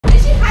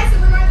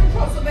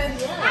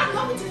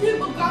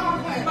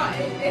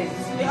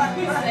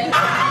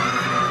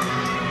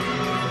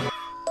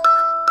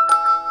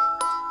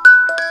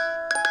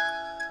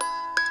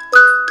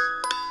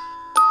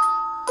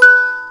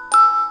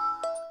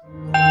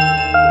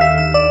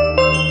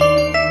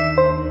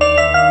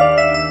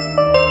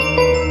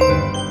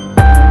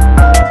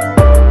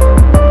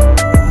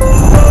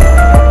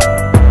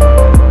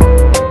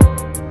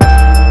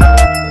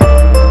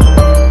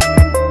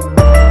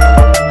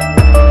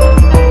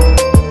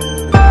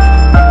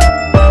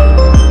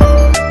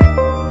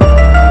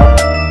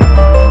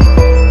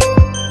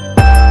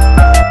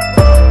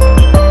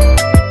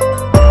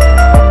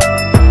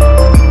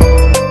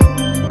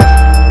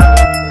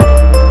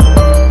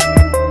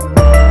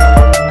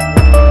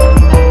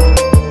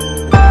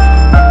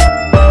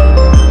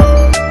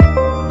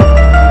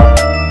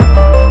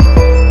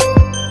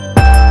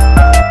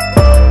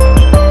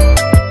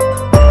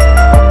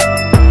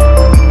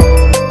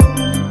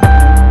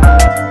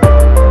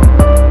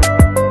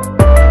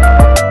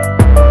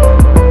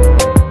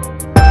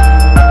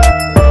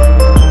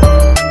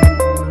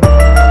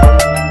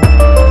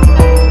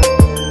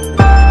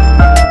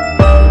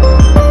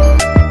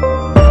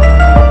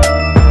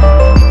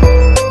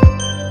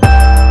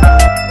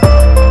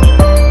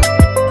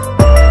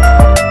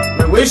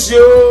wish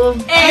you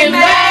a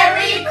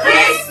Merry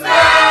Christmas!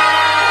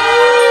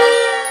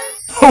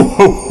 ho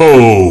ho ho!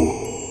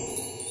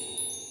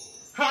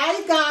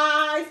 Hi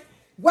guys,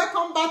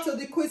 welcome back to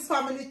the Quiz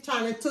Family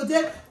channel.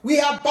 Today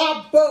we are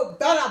Babo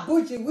Bella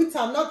Bougie with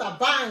another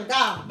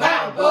banger.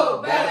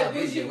 Babo Bella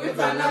Bougie with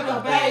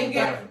another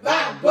banger.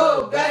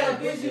 Babo Bella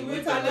Bougie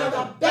with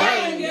another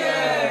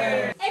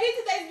banger. And in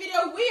today's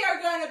video, we are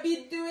going to be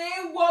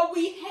doing what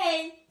we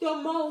hate the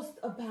most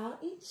about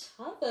each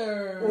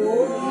other.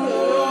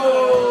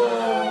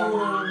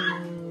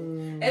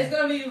 It's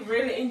going to be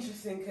really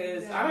interesting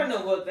because I don't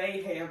know what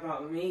they hate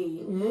about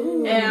me.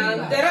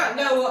 And they don't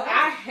know what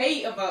I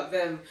hate about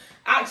them.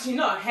 Actually,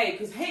 not hate,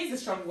 because hate is a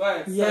strong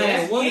word. So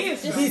yeah,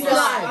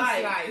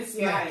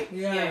 dislike.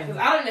 Yeah, because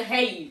I don't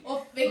hate you.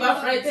 Or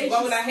my friends,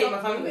 why would I hate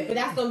my family? But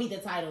that's going to be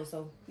the title,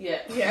 so.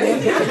 Yeah.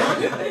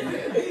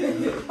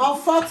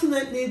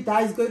 Unfortunately,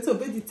 that is going to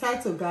be the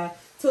title, guys.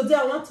 Today,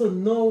 I want to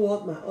know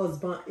what my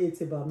husband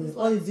hates about me.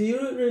 Or do you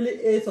really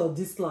hate or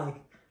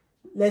dislike?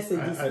 Let's say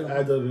dislike.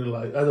 I don't really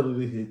like. I don't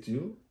really hate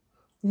you.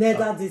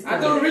 Neither dislike. I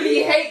don't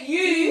really hate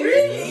you.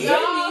 Really?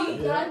 No.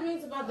 God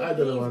means about the I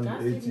don't want to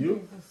hate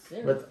you,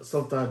 but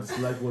sometimes I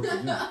dislike what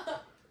you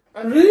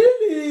do.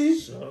 Really?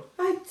 Sure.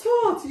 I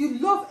thought you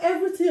love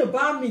everything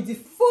about me, the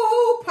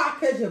full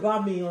package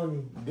about me,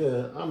 honey.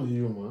 Yeah, I'm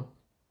human.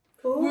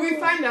 Oh. We will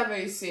find out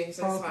very soon,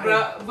 so it's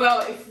fine.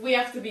 Well, if we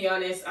have to be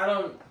honest, I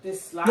don't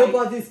dislike.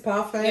 Nobody's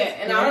perfect.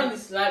 Yeah, and I don't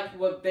dislike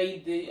what they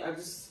do. I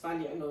just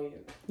find it annoying.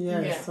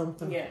 Yeah,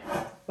 sometimes.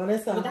 Yeah.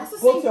 Vanessa, But that's the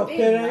both same your thing,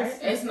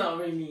 parents. right? It's not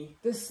really.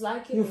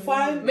 Disliking. You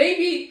find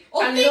Maybe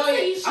Or things that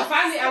annoying. you I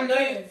find it should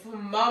annoying for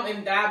mom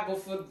and dad,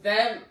 but for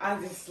them, I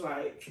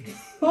dislike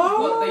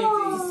oh, what they do.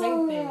 It's the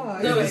same thing.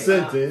 No, It's the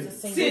same thing. It's the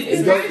same See, thing.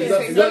 It's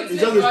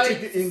just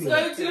speaking English.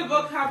 Go to the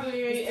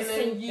vocabulary It's and the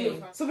then same you.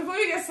 thing. So before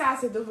we get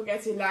started, don't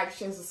forget to like,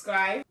 share, and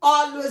subscribe.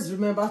 always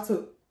remember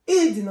to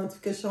hit the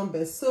notification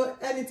bell so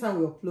anytime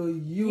we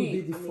upload, you will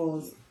be the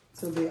first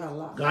to be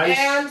alarmed. Guys,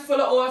 And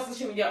follow all our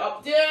social media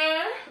up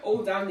there,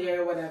 or down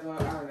there, whatever. I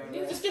don't know.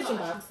 In the description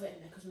box.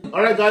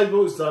 all right, guys,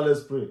 go start.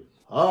 Let's pray.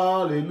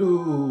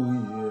 Hallelujah,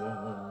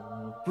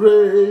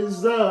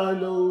 praise the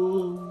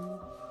Lord.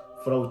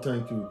 Father, we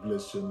thank you. We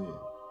bless your name.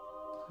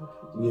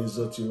 We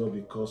exalt you, Lord,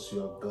 because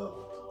you are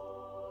God.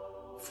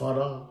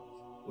 Father,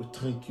 we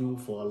thank you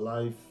for a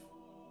life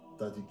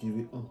that you give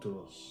it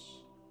unto us,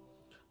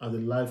 and the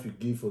life you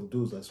give for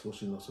those that's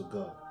watching us, oh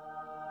God.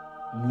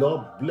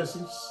 Lord,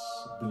 blessings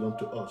belong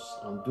to us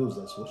and those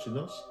that's watching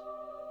us.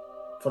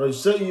 For you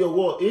say in your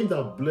word, in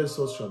that bless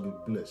us shall be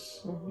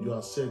blessed. You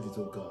have said it,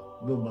 oh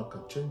God. No man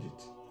can change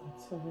it.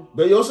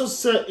 But you also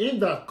said, in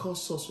that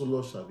curse us, O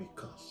Lord, shall be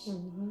cursed.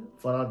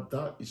 Father,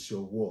 that is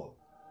your word.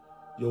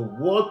 Your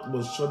word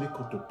must surely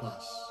come to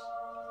pass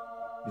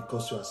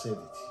because you have said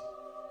it.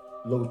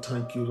 Lord, we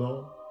thank you,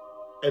 Lord.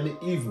 Any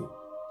evil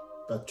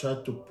that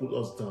tried to put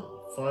us down,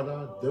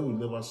 Father, they will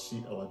never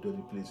see our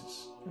dirty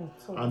places.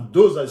 And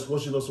those that is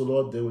watching us, oh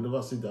Lord, they will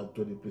never see their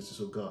dirty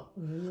places, oh God.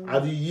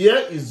 And the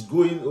year is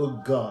going,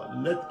 oh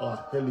God, let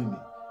our enemy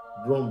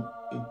run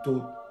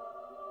into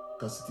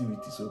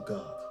captivities, oh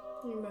God.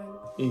 Amen.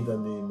 In the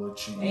name of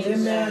Jesus.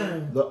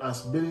 Amen. Lord,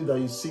 as many that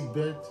you sick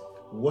bed,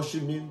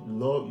 worship me,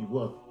 Lord, you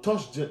will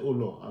touch them, oh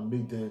Lord, and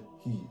make them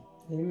heal.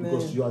 Amen.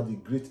 Because you are the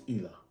great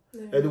healer.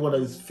 Anyone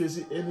that is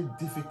facing any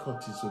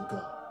difficulties, oh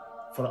God,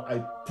 Father, I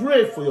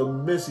pray for your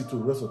mercy to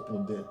rest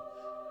upon them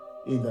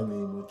in the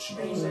name of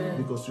Jesus. Amen.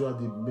 Because you are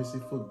the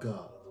merciful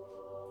God.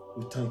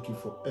 We thank you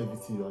for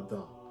everything you have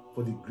done.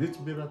 For the great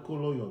miracle,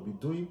 Lord, you have been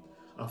doing.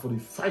 And for the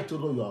fight, oh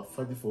Lord, you are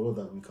fighting for all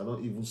that we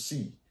cannot even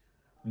see.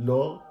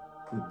 Lord,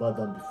 we bow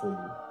down before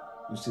you.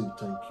 We say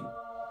thank you.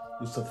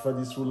 We certify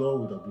this, oh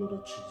Lord, with the blood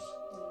of Jesus.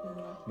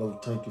 Lord, we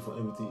thank you for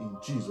everything. In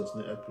Jesus'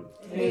 name I pray.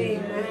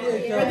 Amen.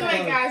 By the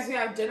way, guys, we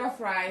have jollof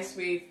rice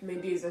with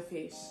Medusa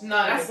fish. No,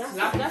 that's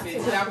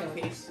Tilapia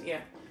fish,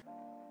 yeah.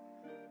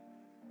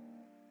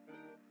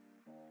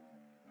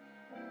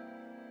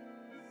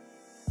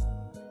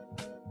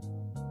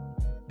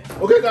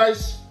 Okay,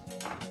 guys,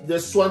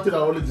 there's one thing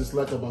I really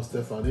dislike about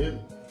Stephanie,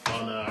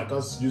 and I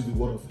can't use the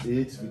word of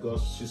hate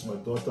because she's my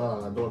daughter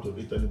and I don't want to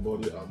hate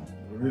anybody.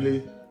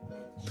 Really,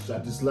 I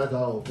dislike her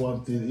of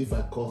one thing. If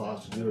I call her,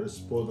 she didn't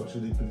respond or she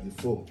didn't pick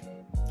the phone,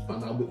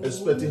 and I'm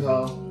expecting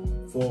her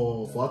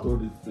for her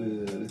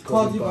to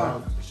call me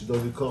back. She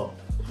doesn't call,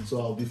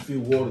 so I'll be feel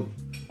worried.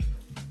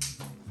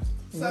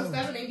 So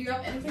Stephanie, do you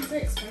have anything to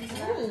explain to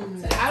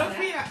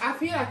that? I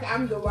feel like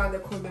I'm the one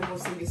that called the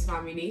most in this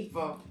family,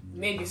 but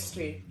maybe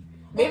straight.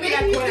 Maybe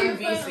like when I'm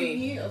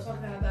busy. Or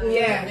something like that.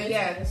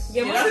 Yeah,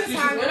 most of the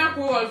time. When I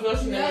call, I was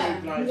watching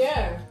that.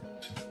 Yeah.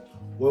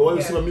 Well, when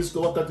you see my miss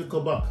call, why can't you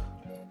come back?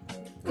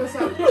 Because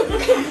I'm...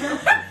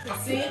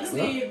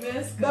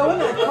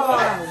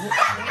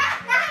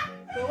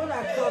 But when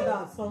I call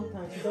her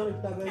sometimes, she don't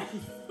reply. But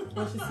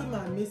when she see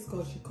my missed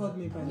call, she called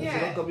me back. Yeah.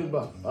 She's not coming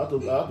back. I have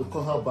to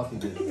call her back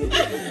again.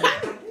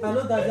 I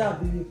know that I've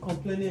been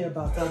complaining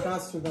about her.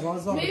 That's true.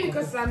 Maybe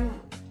because I'm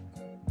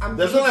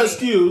There's no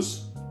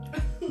excuse.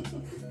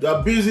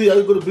 They're busy. Are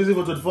you going to be busy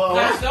for 24 Nah,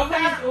 hours?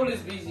 Stephanie's always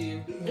busy.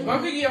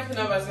 One thing you have to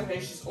know about Stephanie,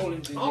 she's always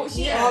busy. Oh, She's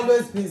yeah.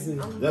 always busy.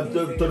 They have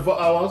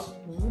 24 hours?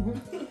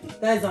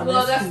 That is an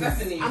Well, that's excuse.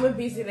 Stephanie. I'm a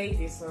busy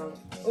lady, so.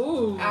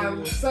 Ooh.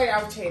 Sorry,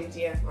 I'll change,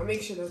 yeah. I'll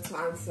make sure not to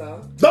answer.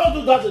 Don't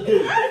do that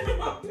again.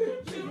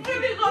 She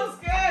really got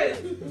scared.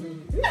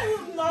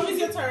 Mom, it's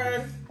your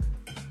turn.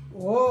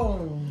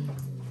 Oh,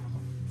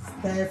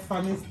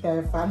 Stephanie.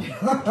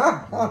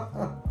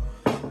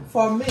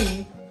 For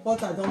me,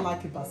 what I don't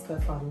like about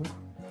Stephanie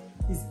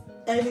is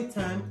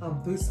anytime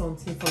I'm doing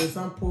something, for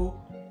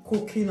example,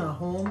 cooking at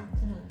home,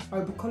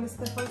 I'll be calling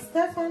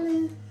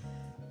Stephanie.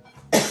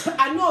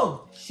 I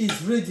know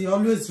she's reading,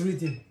 always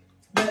reading,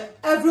 but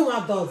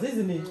everyone does,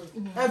 isn't it?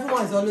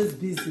 Everyone is always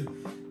busy,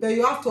 but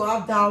you have to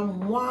have that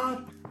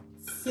one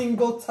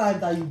single time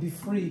that you be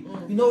free.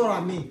 You know what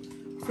I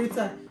mean? Free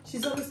time.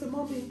 She's always saying,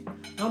 "Mommy,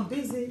 I'm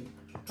busy.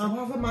 I'm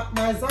having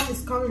my exam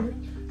is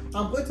coming.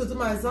 I'm going to do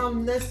my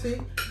exam next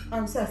week."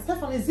 I'm saying,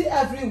 Stephanie, is it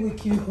every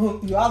week you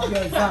have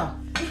your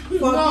exam?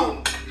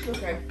 No.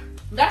 Okay.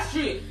 That's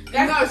true.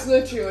 No, it's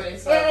not true.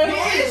 It's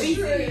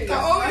It's I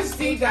always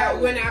do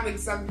that when I have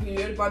exam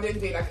period, but I don't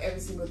do it like every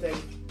single day.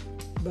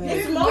 But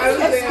It's I most don't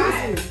do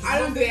excuses. it. I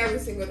don't do it every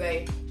single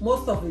day.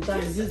 Most of the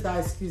time, it's just that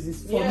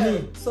excuses for Yeah.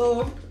 me.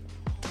 So,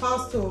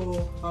 pass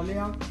to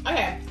Alia.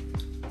 Okay.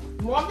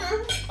 One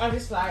thing I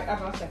dislike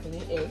about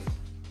Stephanie is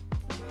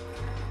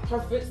her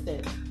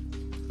footsteps.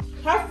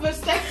 Her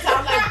footsteps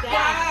sound like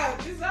that.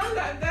 It sounds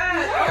like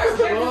that.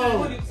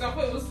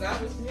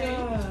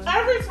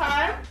 Every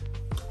time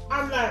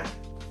I'm like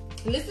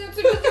listening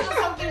to music or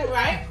something,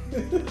 right?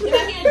 And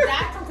I hear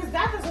that because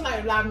that doesn't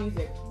like loud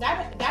music.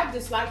 That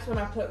dislikes when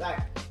I put like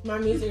my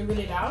music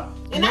really loud.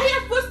 And I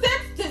hear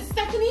footsteps to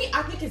Stephanie.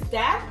 I think it's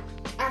that.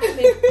 I turn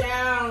it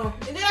down,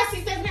 and then I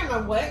see Stephanie. I'm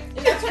like, what? And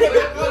I turn it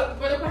back up.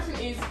 But the question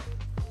is,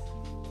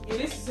 you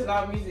listen to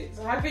loud music,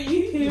 so how can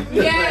you hear?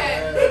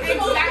 Yeah,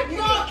 exactly.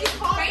 No, it's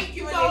called. Thank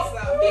you, no,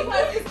 Alyssa.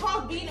 because it's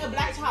called being a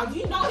black child.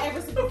 You know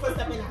every single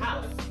footstep in the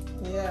house.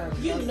 Yeah.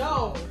 You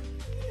know.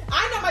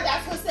 I know my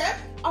dad's footstep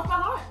off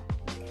my heart.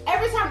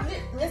 Every time,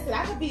 listen,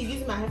 I could be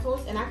using my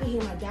headphones and I can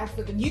hear my dad's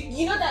footstep.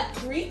 You know that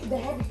creak, the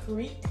heavy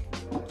creak?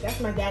 That's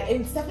my dad.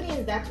 And Stephanie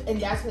and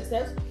dad's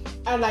footsteps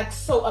are like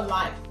so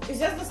alike. It's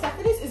just the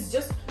Stephanie's is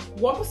just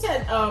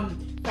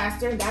 1%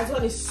 faster, and dad's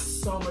one is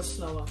so much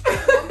slower.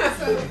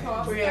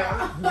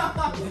 Yeah.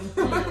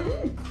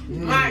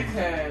 My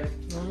turn.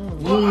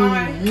 What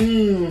I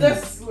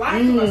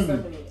dislike about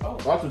Stephanie. Oh.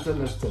 I have to tell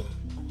my stuff.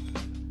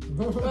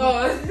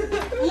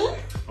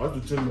 I have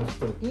to tell my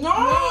stuff.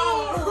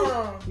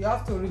 No! You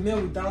have to remain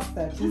with that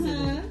step, isn't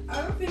it?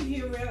 I don't think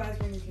you realize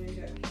when you change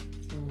it.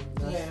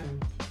 That's Yeah.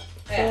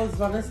 true. So it's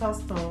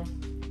Vanessa's turn.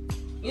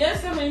 You know,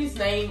 Stephanie's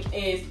name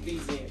is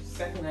Busy.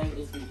 Second name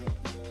is Busy.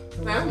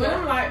 Now, when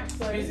I'm like,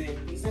 Busy,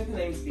 his second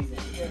name is Busy.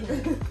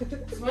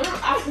 So when I'm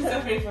asking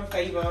Stephanie for a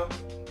favor,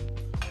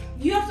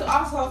 you have to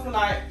ask her for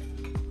like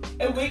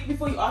a week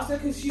before you ask her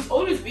because she's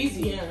always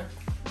busy. Yeah.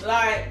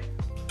 Like,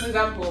 for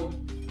example,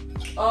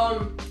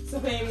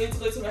 Stephanie, we need to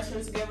go to a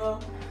restaurant together.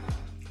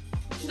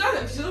 She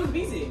doesn't, she's always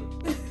busy.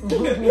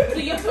 So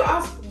you have to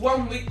ask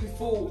 1 week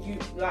before you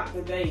like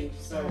the day.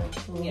 So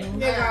yeah.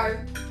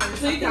 Yeah.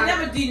 So you can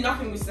never do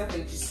nothing with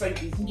Stephanie, she's so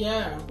busy.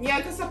 Yeah. Yeah,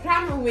 because I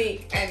plan a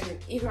week, and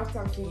if I have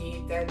time for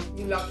you, then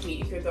you're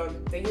lucky. If you're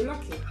done, then you're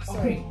lucky.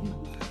 Sorry.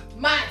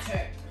 My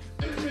turn.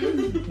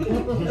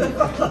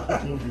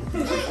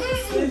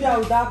 Sylvia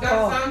with that That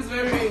call. sounds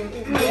very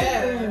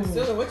yeah.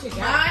 So what you got?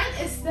 Mine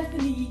is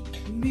Stephanie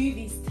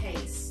movies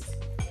taste.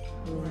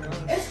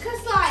 It's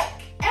because like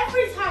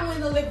every time we're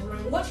in the living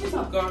room watching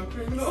something,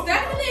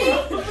 Stephanie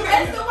is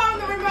the one on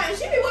the remote and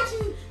she be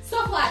watching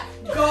stuff like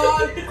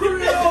God,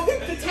 Criminal,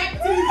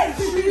 Detective,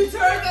 Shooters,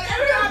 and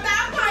everything like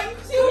that. I'm like,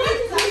 she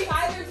watches like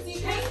Tyler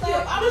Secret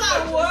stuff. I'm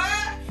like,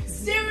 what?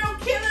 Serial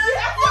killers?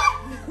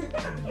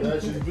 Yeah,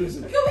 she's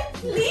busy. Can we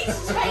please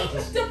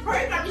change the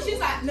program? And she's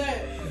like, no.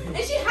 And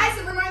she has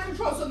the remote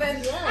control, so then I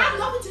have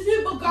nothing to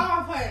do but go on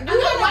my phone. I'm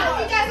like, why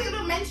don't you guys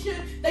even mention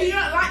that you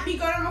don't like me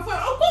going on my phone?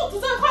 Oh, cool,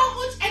 because I can't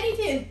watch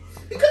anything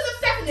because of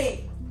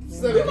Stephanie.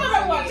 So You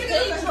gotta watch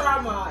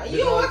K-drama.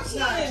 You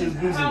watching? She's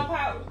busy.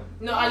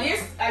 No,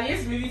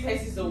 Alia's movie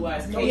taste is the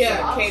worst.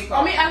 Yeah, K-pop.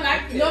 I mean, I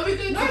like it. No,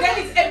 because But then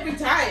it's every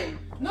time.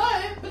 no,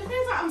 but the thing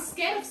is, like, I'm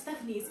scared of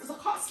Stephanie's because I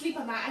can't sleep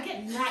at night. I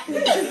get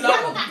nightmares.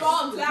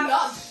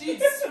 blood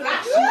shoots,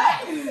 splash.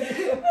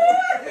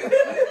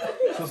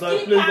 So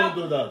please don't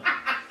do that.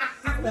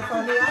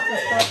 Stephanie, you have to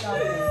stop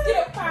that.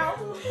 Skip out.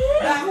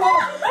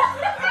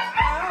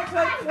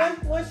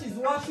 When she's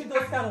watching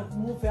those kind of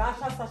movies,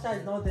 Sasha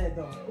is not there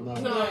though. No.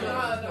 No.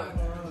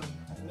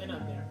 They're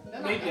not there.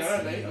 Maybe I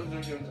don't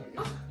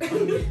know.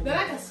 They're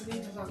like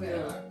asleep or something.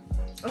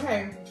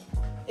 Okay.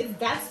 It's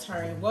Dad's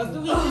turn. What do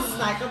we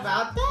dislike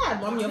about that?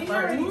 Mom, you're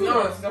first.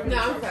 No,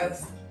 I'm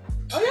first.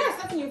 Oh yeah,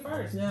 Stephanie, you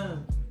first. Yeah.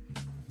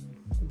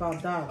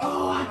 about that.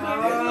 Oh,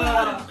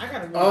 I I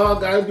gotta Oh,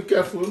 guys, be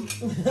careful.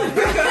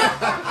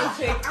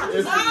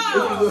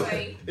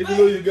 If you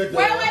know you get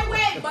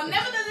Wait. But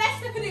nevertheless,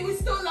 Stephanie, we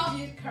still love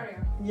you. Carry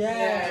on.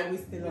 Yeah, we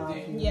still love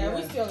you. Yeah,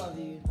 we still love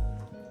you.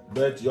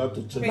 But you have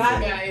to check.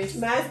 Thank you, guys.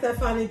 My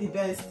Stephanie the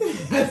best.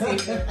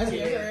 I see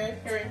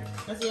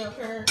your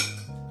curve.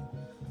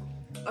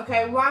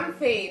 Okay, one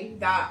thing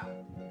that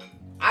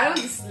I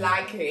don't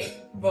dislike it,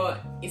 but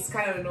it's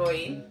kind of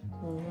annoying.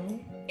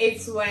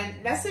 It's when,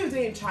 let's say we're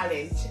doing a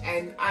challenge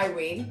and I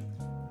win.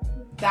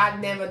 Dad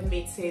never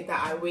admits it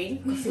that I win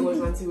because he always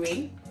wants to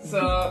win.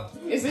 So,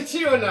 is it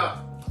true or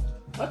not?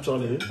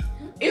 Actually,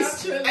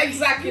 It's true.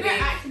 Exactly. You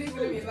don't actually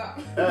believe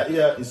that.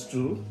 yeah, it's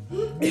true.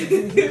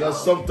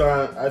 Because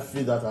sometimes I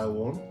feel that I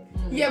won.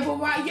 Yeah, but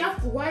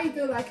why you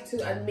don't like to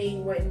admit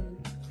when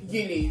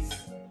you lose?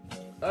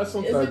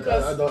 Sometimes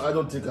because- I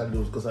don't think I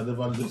lose because I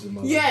never lose in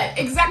my life. Yeah,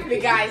 exactly,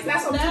 guys.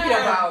 That's what I'm talking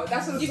about.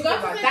 That's what I'm You talking got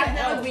to about. make That that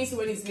never out. means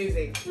when he's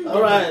losing.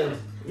 All right,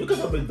 you can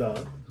have it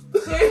down.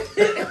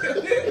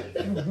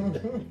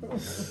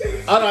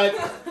 All right,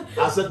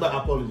 I said my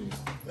apologies.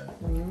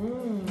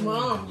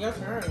 Mom, your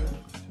turn.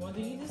 What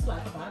do you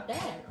dislike about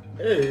that?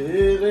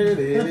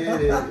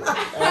 Hey. I'm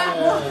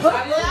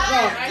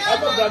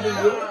not blaming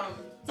you.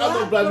 I'm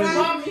not blaming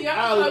you.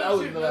 I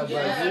would never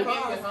blame you.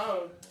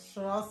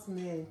 Trust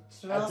me.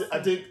 I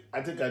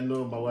think I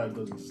know my wife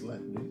doesn't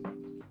dislike me.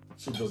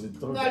 She doesn't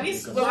talk. No,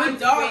 this because- one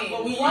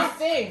thing. One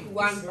thing.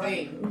 One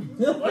thing.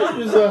 Why are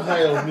you so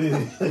high on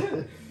me?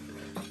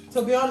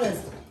 To be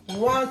honest,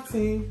 one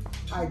thing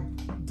I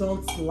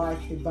don't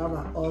like about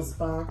my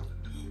husband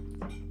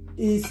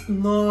is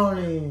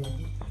snoring.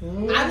 I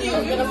knew you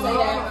were gonna say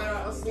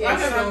that. Yeah, I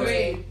can so-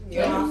 agree.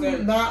 Yeah.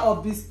 That or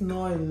be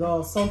snoring,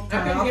 Lord. I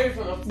Sometimes. can hear it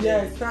from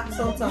upstairs. Yes, that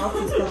sometimes I have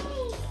to stop.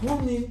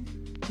 Mommy,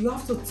 you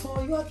have to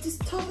turn. You are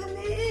disturbing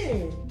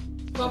me.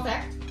 Fun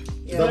fact.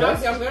 Is that When I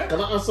was right? younger, Can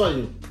I answer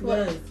you?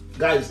 Yes.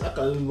 Guys, how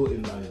can you know a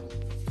lion?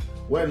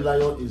 When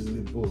lion is in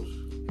the bush,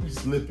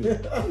 sleeping,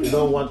 you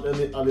don't want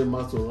any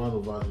animals to run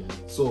over him.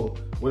 So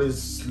when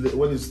he's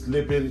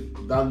sleeping,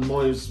 that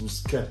noise will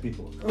scare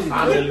people.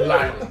 I'm a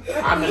lion.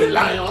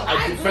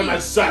 I defend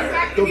myself.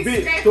 Exactly,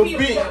 scare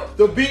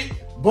To be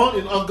born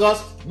in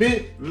August,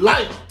 be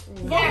lion.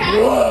 Yeah.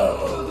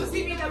 Whoa. Does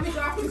it mean that we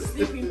don't have to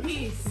sleep in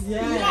peace?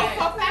 Yeah. You know,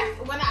 fun fact,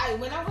 when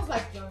I was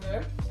like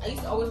younger, I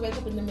used to always wake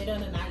up in the middle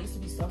of the night. I used to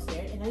be so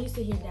scared, and I used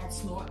to hear Dad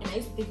snore, and I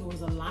used to think it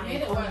was a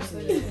lion coming to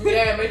me.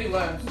 yeah, maybe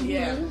worse.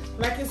 Yeah.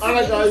 Like it's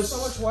Alright, guys. so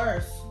much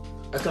worse.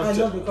 I I can know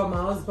check. because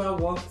my husband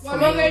works. My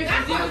mother used to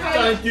do that.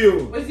 Thank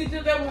you. Was you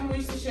do that when we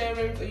used to share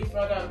rooms or you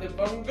found out the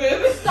bunk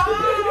bed?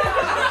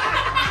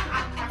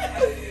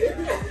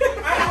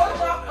 I woke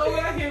up, all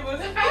I hear was,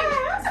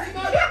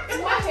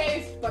 What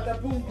is but the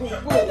boom boom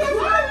boom?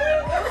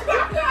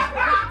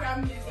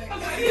 Background music.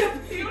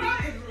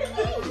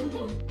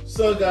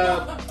 So,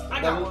 guys,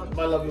 I got one.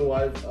 my lovely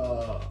wife,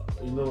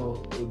 you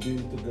know, we've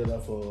been together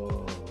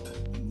for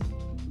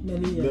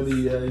Many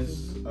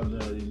years.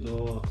 and you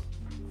know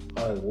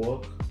how I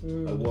work.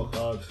 I work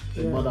hard.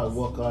 The Yes. man that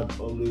work hard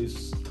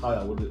always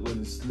tired when he's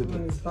When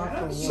sleeping. he's back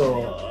from work.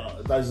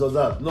 So that's just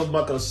that. No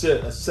man can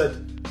say except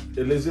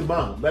a lazy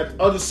man. But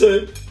all you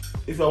say,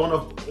 if you're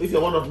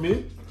one of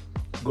me,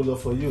 good luck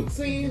for you.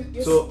 So you.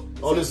 So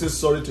always say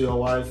sorry to your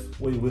wife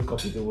when you wake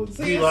up in the morning.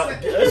 So Give you're her,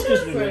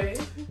 excuse me, man.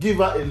 Sorry. Give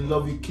her a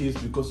loving kiss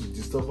because you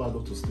disturb her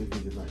not to sleep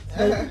in the night.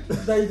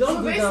 But you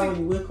don't So do that when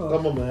you wake up.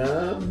 Come on,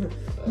 man.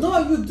 No,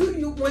 you do.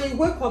 You when you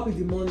wake up in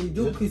the morning, you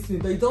do kiss me,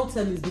 but you don't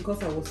tell me it's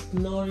because I was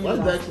snoring. When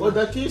last I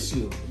night.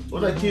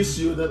 kiss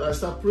you, then I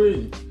start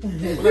praying.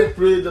 When I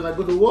pray, then I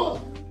go to work.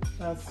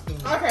 That's true.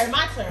 Okay,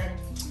 my turn.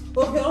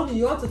 Okay, only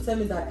you want to tell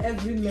me that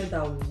every man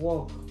that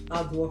work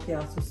hard work he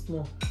has to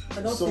snore.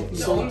 I don't think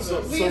it's all of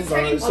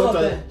Sometimes all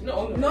of them. No,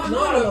 all of No, them.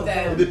 not all of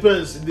them. it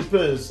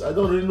depends. I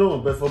don't really know,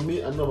 but for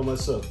me, I know about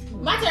myself.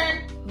 My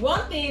turn.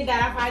 One thing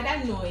that I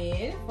find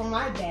annoying from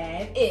my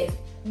dad is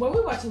when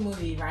we watch a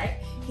movie, right?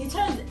 He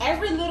turns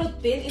every little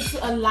thing into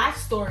a life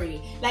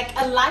story, like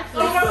a life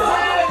lesson.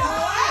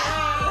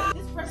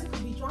 This person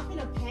could be dropping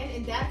a pen,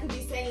 and Dad could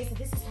be saying, "So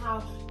this is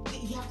how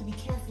you have to be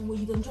careful when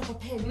you don't drop a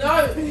pen."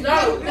 No.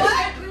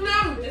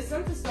 The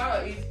center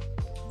start is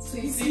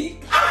see.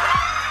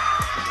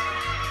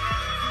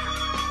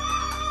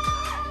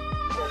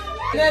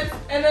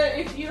 And then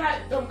if you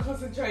like don't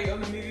concentrate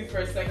on the movie for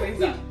a second, he's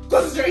like,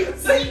 concentrate.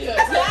 See.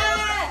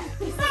 Yeah.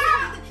 This is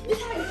how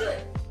you do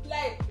it.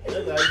 Like,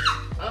 Yeah, guys,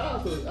 I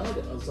have to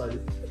answer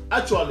you.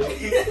 Actually,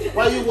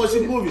 why you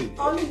watching movie?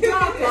 Only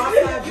God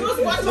after You was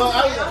everything.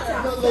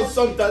 watching- No,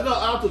 sometimes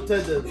I have to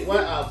tell them why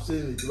I'm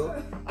saying it. You know,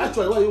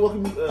 actually, why you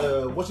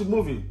watching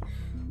movie?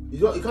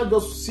 You can't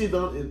just sit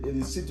down in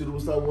the sitting room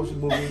and start watching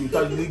movie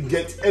without you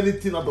get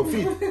anything out of it.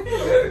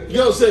 You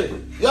know what I'm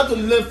saying? You have to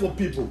learn from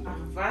people. I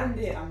find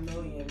it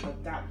annoying,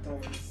 but that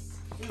does.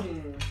 To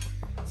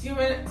be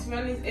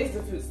honest, it's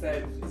the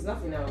footsteps. It's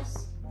nothing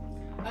else.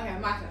 Okay,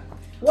 my turn.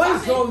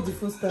 What is wrong with the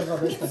footsteps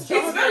of it? It's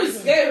very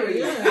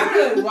scary. I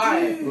don't know why.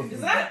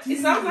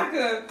 It sounds like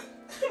a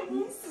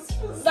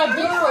The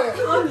big word.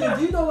 Honey,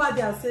 do you know what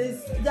they are saying?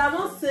 They are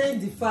not saying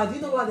the fact. Do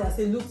you know what they are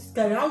saying? Look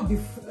scary. How would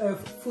the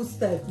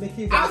footsteps make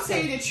you? I'll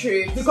tell you the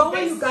truth. Because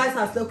when you guys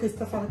are saying, okay,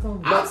 Stephanie,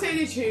 come. I'll tell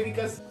you the truth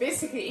because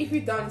basically, if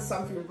we've done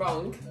something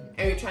wrong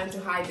and we're trying to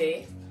hide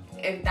it,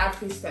 and that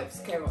footsteps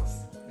scare us.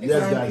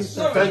 Yes,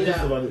 guys. Thank you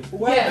for it.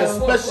 Yeah.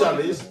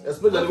 Especially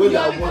when they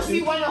are because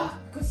you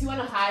watching.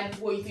 wanna hide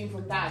what you think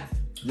from that.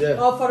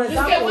 Yeah. Or for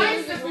example, why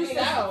is the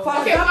footsteps? for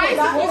Okay,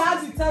 example, why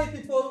is that you tell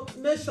people,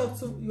 make sure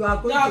you are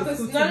going No, to because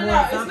put no, more it's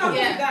not example.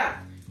 like that.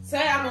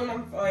 Say I'm on my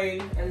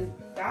phone and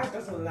Dad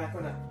doesn't like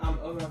when I'm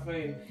on my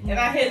phone, and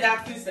I hear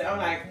that footstep, I'm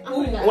like,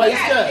 ooh. Why you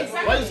scared?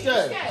 exactly. Why you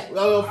scared? You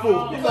are your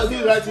phone. If I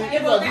do right thing, Yeah,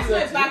 if but I that's do not a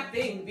right thing, bad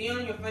thing. Being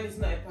on your phone is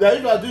not a bad yeah, thing.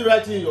 if I do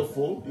right thing in your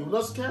phone, you will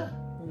not scare.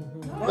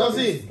 Does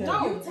it?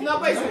 No,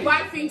 but it's a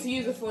bad thing to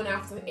use the phone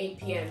after 8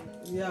 p.m.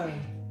 Yeah.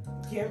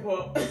 Yeah,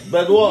 but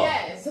But what?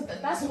 Yeah, so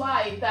that's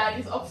why Dad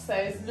is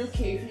upstairs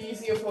looking if you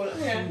use your phone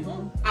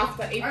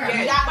after 8 p.m.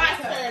 Yeah,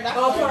 that's fair. That's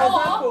Or for fair.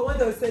 example, when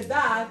they say,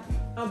 Dad,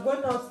 I'm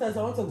going upstairs,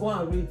 I want to go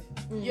and read.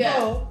 Yeah,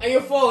 No. and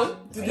your phone.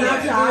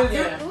 Snapchat.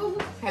 Yeah. So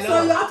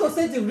Hello. you have to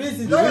say the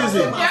reason. The Don't have to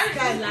reason. say yeah, my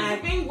sky it's the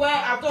like. thing where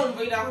I don't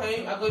read at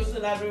home. I go to the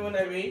library when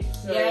I read.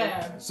 So.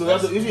 Yeah. So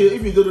that's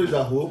if you don't read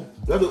at home,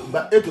 you have to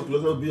by 8 o'clock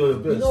you'll be on your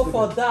bed. You know,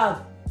 for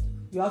that,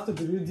 you have to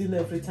be reading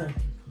every time.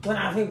 When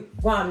I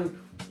think, go and read.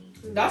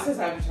 That's just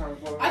every time.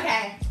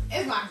 Okay,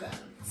 it's my turn.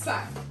 So,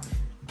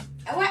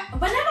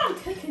 whenever I'm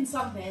cooking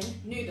something,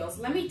 noodles,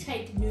 let me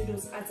take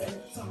noodles as an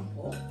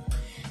example.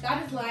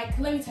 That is like,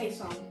 let me taste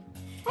some.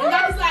 And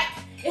that is like,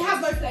 it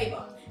has no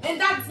flavour. And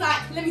that's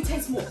like, let me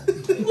taste more.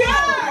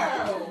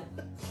 Yeah.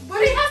 But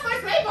it has no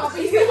flavour,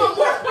 but you still want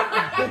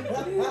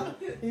more.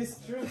 It's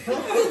true. So Yeah,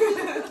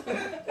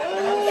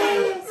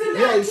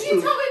 now, it's can you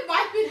true. tell me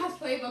my food has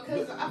flavour?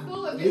 Because I feel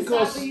like it's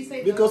sad when you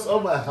say Because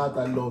of my heart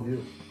I love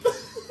you.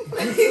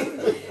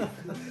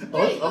 I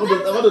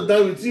want to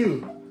die with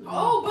you.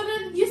 Oh, but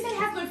then you say it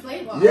has no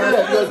flavour. Yeah,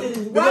 Why because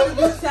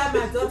would you tell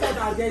my daughter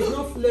that there is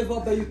no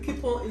flavour, but you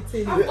keep on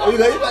eating it?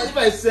 if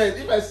I said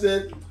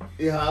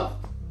it have,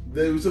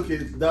 then it's okay.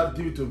 Dad,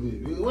 give it to me.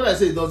 When I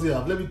say it doesn't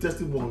have, let me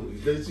test it more.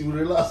 Then she will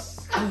relax.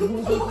 Wait,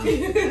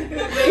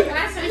 can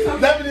I say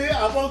something? Let me.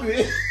 I'm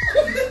hungry.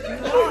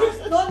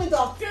 No need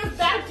of. Because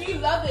that you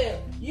love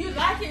it. You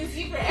like it in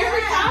secret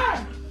every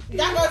time.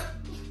 That goes.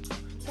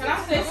 Can I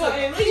say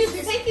something?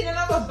 He's taking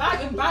another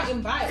bite and bite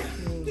and bite.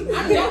 I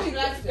know he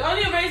likes The it.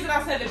 only reason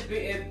I said the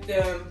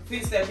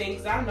footstep thing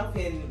is I have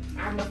nothing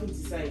to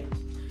say.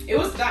 It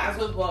was that as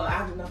well, but I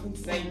have nothing to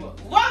say. But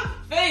one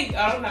thing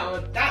I don't know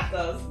what that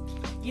does.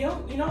 You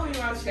know when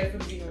you're out straight from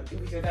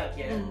with your dad,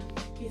 yeah?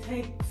 He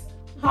takes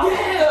half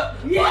the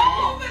Yeah.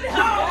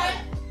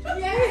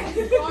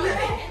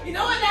 You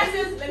know what that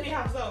is? Let me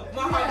have some.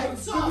 My heart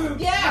goes so.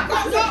 Yeah,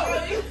 That's all.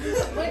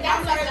 when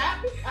that's like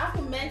that, I have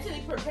to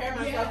mentally prepare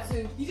myself to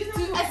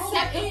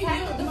accept the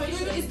fact that the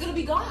food is gonna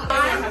be gone.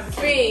 One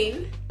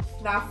thing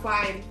that I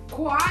find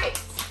quite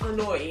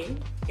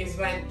annoying is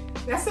when,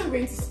 let's say I'm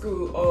going to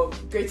school or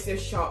go to the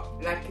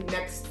shop like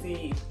next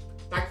to,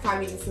 like 5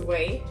 minutes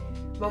away,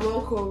 my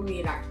mom called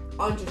me like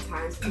 100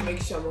 times to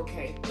make sure I'm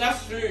okay.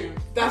 That's true.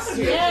 That's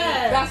true.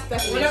 Yeah.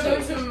 That's When I go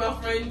definitely true. to my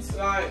friends,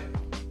 like,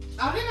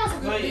 I think that's a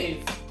good thing.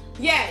 waiting.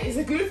 Yeah, it's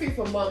a good thing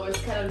for mom, but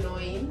it's kind of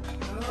annoying.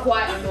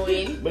 Quite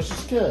annoying. But she's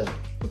scared.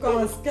 Because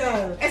I'm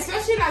scared.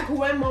 Especially like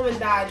when mom and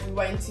dad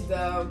went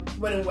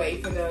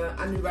away for the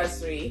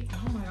anniversary.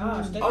 Oh my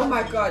gosh. Oh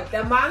my god,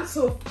 the amount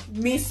of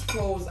missed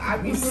calls I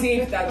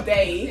received that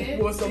day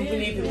was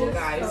unbelievable,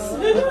 guys.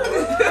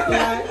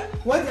 Like,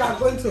 when they are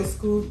going to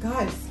school,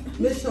 guys,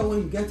 make sure when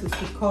you get to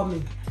school, call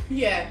me.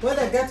 Yeah. When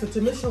they get to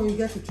tree, make sure when you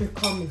get to tree,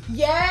 call me.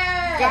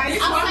 Yeah. Guys,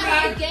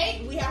 Outside the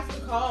gate, we have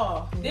to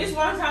call. This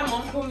one time,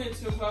 mom called me at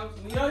 2 o'clock.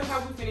 You know how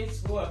we finished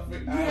school at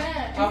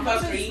Yeah.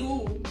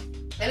 3:30?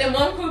 And then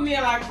mom called me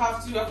at like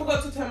 2:30. I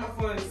forgot to turn my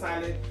phone on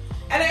silent.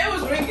 And then it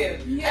was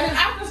ringing. Yeah. And then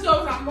after school, I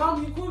was like,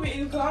 Mom, you called me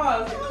in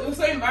class. It was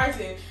so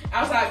embarrassing.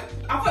 I was like,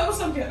 I thought it was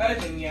something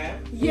urgent, yeah?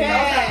 Yeah. I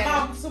was like,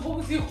 Mom, so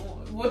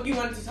what do you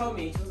want to tell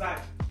me? She was like,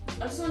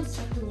 I just wanted to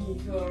check on you.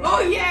 If you're alright. Oh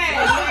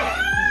yeah.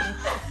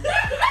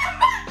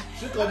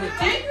 She called me too.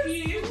 Thank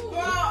you.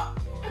 Well,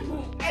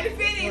 And the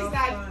thing is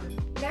that,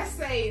 let's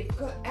say,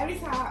 because every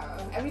time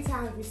I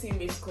receive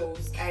missed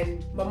calls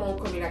and my mom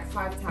called me like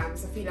 5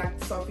 times, I feel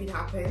like something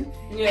happened.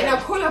 yeah. And I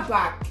call her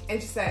back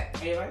and she said,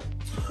 Are you right?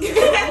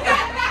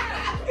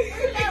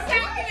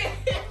 exactly.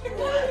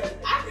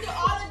 After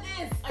all of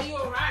this, are you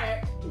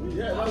alright?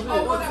 Yeah, that's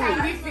Oh, what it.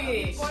 time we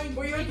finish?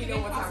 We already know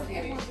what time we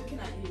finish.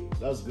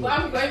 That's good. But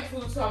I'm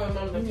grateful to our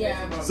mom that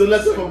Yeah. cares So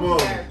let's for mom.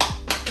 Yeah.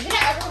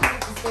 Yeah, everyone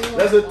has to stay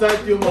Let's say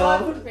thank you,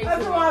 mom.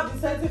 Everyone have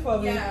decided for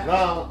me. Yeah.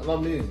 Nah,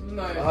 not me.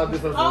 No. I had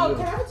different Oh, from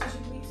can I you. have a tissue,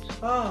 please?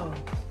 Oh.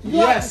 You have to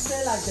Yes.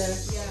 say like that.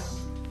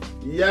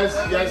 Yes,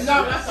 yes,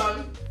 No, that's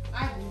on.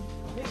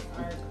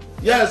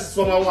 yes.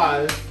 For my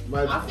wife,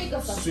 my I'll think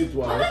of something. sweet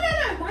Oh, no,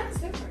 wife. mine's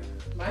different.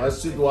 My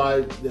sweet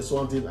wife, there's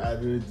one thing I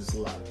really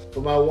dislike.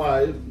 For my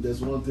wife,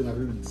 there's one thing I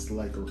really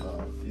dislike of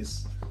her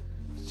is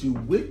she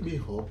wake me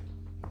up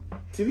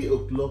 3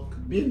 o'clock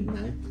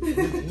midnight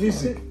with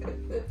music.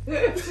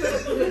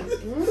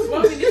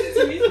 Mommy, listen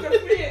to music for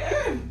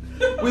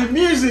free. With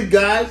music,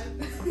 guys.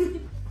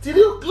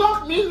 3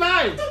 o'clock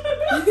midnight.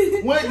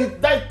 When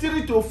it's like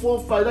 3 to 4,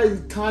 5, that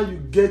is the time you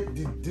get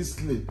this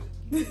sleep.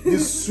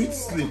 This sweet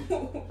sleep.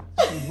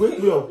 She wake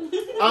me up.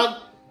 And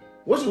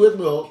once you wake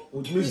me up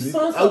with music,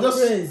 I'll just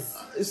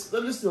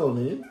listen on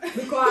it.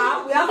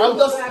 Because we have I'll to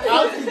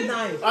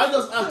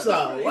just ask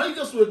her, why you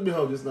just wake me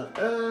up this night?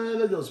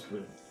 Let's just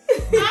pray.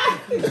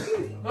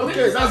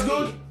 Okay, that's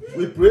good.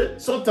 We pray.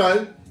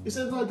 Sometimes he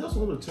said, no, I just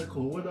want to check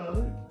on whether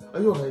are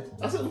you alright?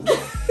 I said, no.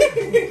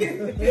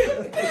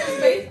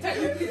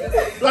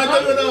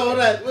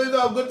 Alright. Well, no,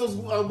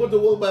 I'm going to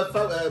work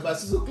by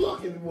 6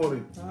 o'clock in the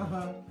morning.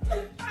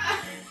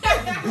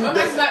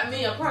 That's like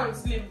me. I can't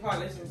sleep if I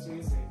listen to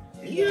music.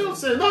 You know what I'm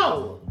saying?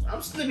 No,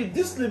 I'm sleeping.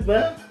 This sleep,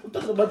 man. I'm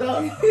talking about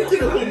that.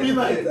 Think about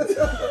midnight.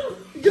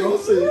 You know what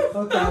I'm saying?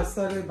 Okay, I'm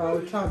sorry, but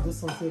we'll try to do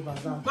something about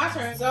that. My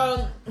turn.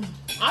 So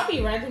I'll be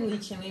randomly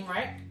chilling,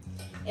 right?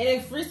 And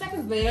then 3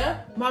 seconds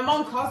later, my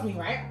mom calls me,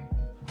 right?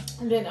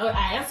 And then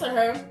I answer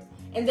her,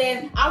 and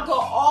then I'll go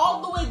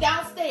all the way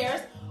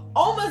downstairs,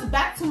 almost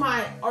back to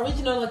my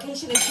original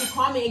location, and she'll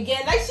call me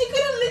again. Like, she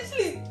could have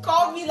literally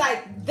called me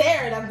like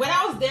there. Like, when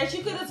I was there,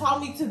 she could have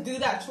told me to do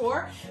that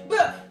chore.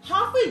 But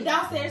halfway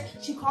downstairs,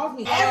 she calls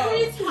me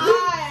every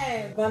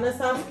time.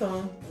 Vanessa's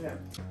turn. Yeah.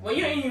 When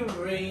you're in your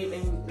room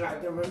and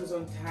like the room's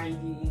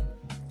untidy,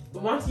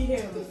 but once you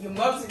hear your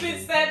mom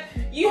spit said,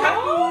 you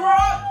have to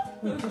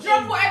run,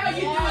 drop whatever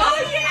you do.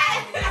 Oh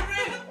yeah, in the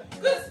room.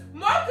 Because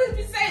mom could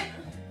be saying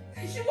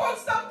she won't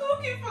stop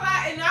talking for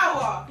like an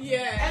hour.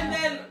 Yeah. And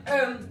then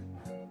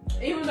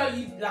even though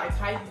you like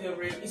tidy the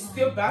room, it's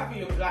still bad for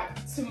you. Like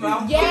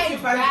tomorrow, Yeah,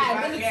 it's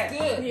bad, but it's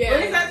good. Yeah.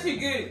 But it's actually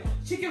good.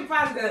 She can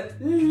find the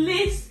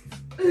least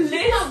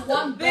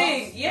one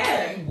thing. dust.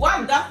 Yeah,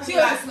 one dust. She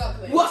Like, was not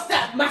clean. what's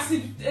that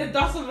massive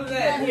dust over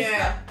there?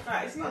 Yeah.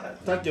 Right, it's not that.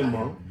 Thank you,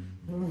 Mom.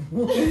 I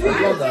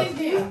love that. Same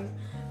thing.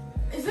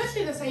 It's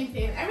literally the same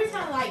thing. Every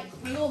time like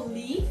we all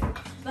leave,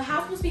 the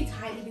house must be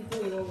tidy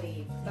before we all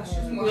leave. That's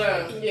just my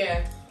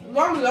Yeah.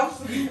 Mom loves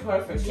to be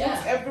perfect. She Yeah.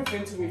 wants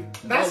everything to be.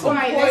 That's on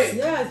why point.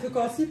 Yeah, it's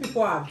because see,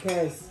 people are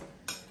guests.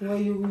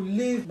 When you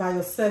live by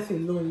yourself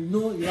alone, you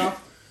know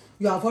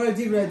you have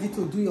already ready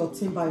to do your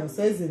thing by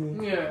yourself,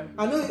 isn't it? Yeah.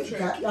 I know that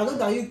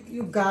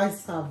you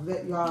guys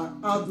you are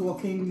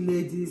hardworking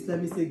ladies.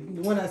 Let me say,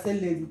 when I say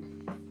lady,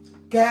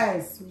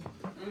 guys,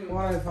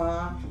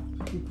 whatever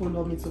people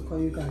love me to call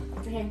you guys.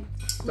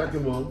 Thank you,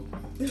 Mom.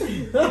 For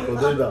doing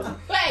that.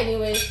 But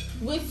anyway,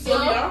 we still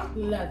love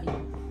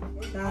you.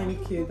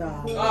 Thank you,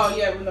 Dad. Oh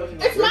yeah, we love you.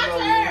 It's my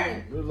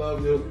turn. We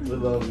love you. We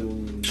love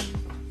you.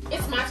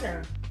 It's my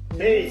turn.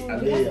 Hey, You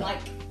guys Aliyah.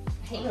 like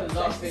hate I have a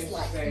lot of things to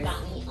like say.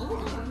 got me.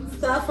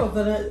 Start from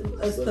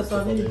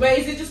Stephanie. But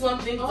is it just one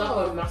thing? 'Cause I've Oh.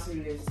 got a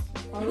massive list.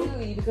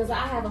 Really? Because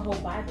I have a whole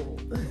Bible.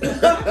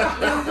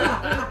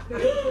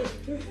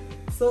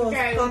 So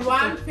Okay, start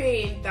one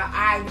thing that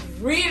I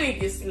really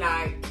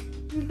dislike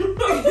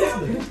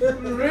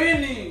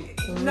Really?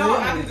 No,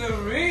 I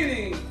didn't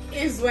really.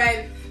 is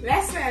when,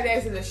 let's say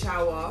Ada's in the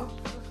shower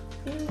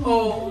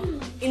or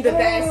in the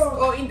desk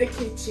or in the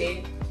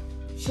kitchen,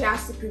 she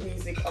has to put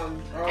music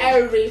on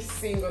every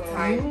single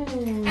time.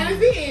 And the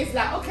thing is,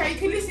 like, okay, you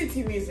can listen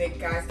to music,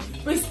 guys,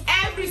 but it's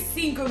every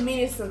single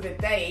minute of the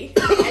day.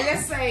 And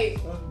let's say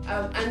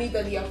I need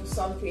an ear for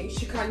something,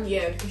 she can't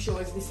hear because she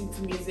always listens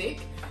to music.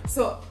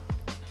 So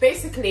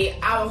basically,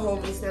 our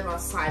home is never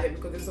silent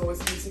because there's always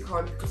music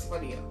on because of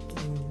an ear.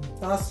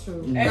 That's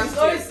true. And she's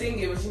always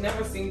singing, but she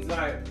never sings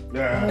like.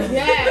 Yeah.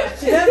 Yeah.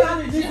 She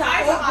never did I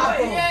that. don't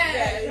know.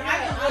 Yeah. I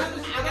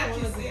can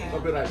actually sing.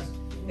 Copyright.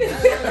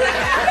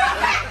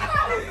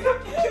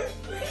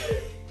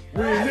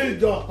 We need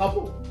your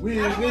help. We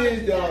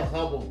need your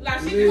help.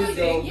 Like We she need can your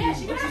sing, yeah,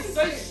 music. but she's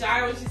so shy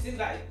when she sings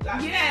like Yeah,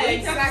 when you have to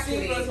exactly.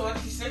 sing for her,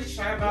 she's so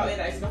shy about it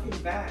that it's nothing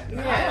bad.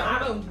 Yeah.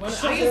 I don't want to.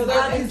 Sure, I just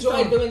that don't is enjoy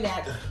fun. doing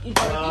that in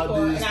front of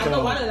people, and I don't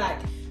fun. want to like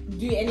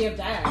do any of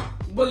that.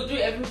 But you do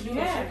it every single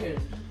Yeah. second.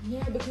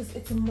 Yeah, because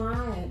it's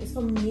mine. It's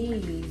for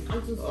me.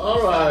 I'm just.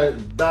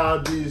 Alright,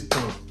 Daddy's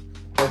turn.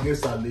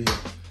 Against Aliyah.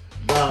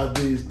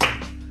 Daddy's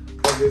turn.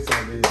 Against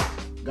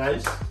Aliyah.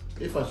 Guys,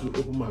 if I should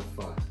open my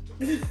file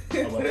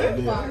about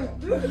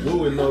Aliyah, we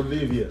will not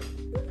live here.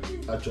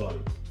 Actually.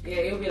 Yeah,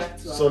 it'll be like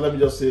 2 hours. So let me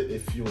just say a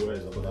few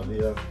words about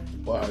Aliyah.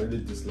 What I really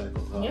dislike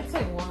of her. You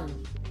take one.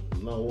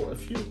 No, a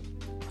few.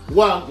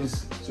 One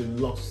is she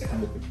loves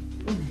sleeping.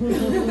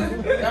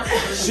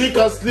 She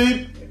can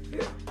sleep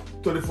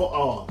 24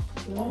 hours.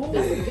 Oh,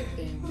 that's a good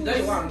thing. She does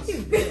it once.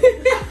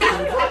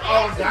 24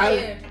 hours, guys.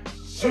 Yeah.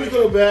 She will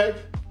go to bed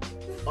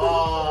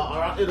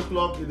around 8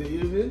 o'clock in the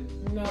evening.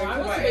 No, Wake I up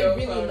was at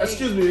really 8 o'clock. late.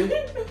 Excuse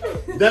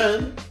me.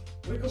 Then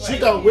she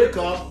can wake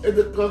up 8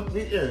 o'clock in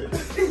the end.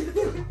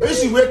 When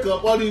she wake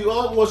up, all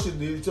what she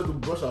needs is just to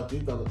brush her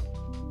teeth and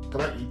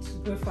can I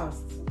eat?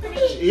 Breakfast.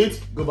 She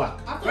eat, go back.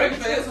 I thought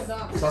Breakfast. the was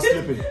done. Start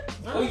sleeping.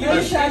 Oh, you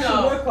Every should time she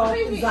know. wake up,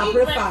 Maybe it's eat a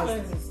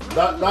breakfast.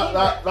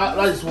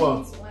 That is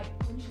one.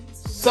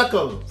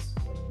 Second,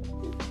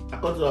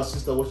 according to her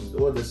sister,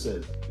 what they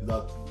said is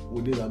that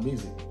we need her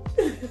music.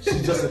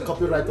 She's just a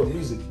copyright of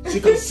music. She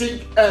can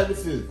sing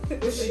everything.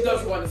 But she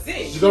doesn't want to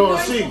sing. She don't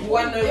want to sing.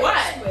 Want to know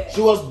why? She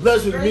was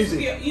blessed with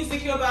music,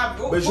 Insecure about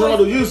her voice. but she don't know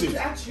how to use it.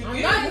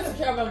 I'm not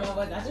insecure about my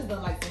voice. I just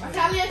don't like singing.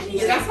 Talia, can you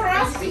sing for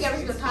us? Sing every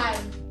single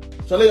time.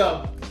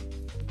 Shalia,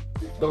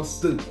 don't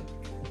sleep.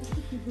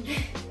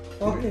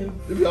 Okay.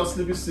 If you have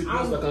sleeping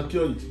sickness, I can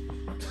cure it.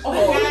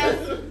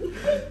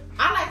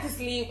 I like to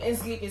sleep, and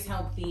sleep is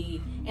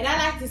healthy. And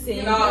I like to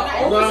sing. No,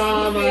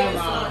 no. It's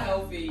not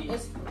healthy.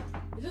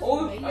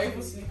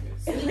 Oversleeping.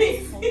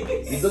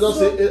 It doesn't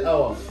say 8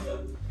 hours.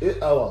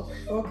 8 hours.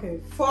 Okay.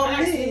 For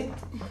me,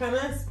 can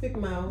I speak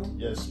my own?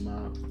 Yes,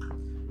 ma'am.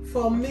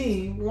 For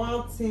me,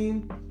 one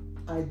thing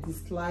I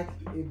dislike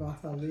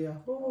about Aliyah.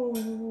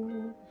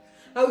 Oh,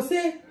 I would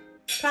say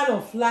kind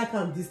of like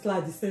and dislike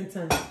at the same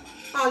time.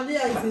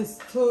 Aliyah is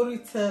a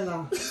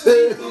storyteller.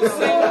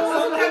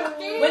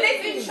 When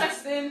it's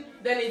interesting,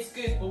 then it's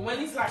good. But when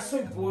it's like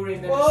so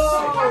boring, then it's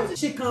so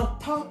She can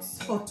talk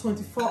for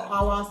 24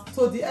 hours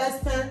to the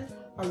extent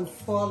I will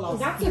fall asleep.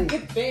 That's a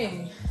good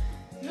thing.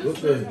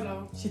 Okay.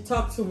 She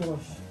talks too much.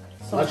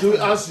 I should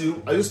ask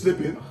you, are you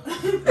sleeping?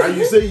 And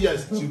you say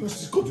yes, she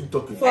continue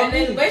talking. And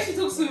then when she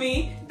talks to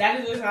me, that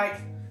is just like.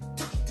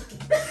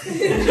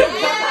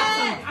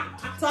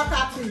 Talk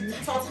at you,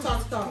 talk.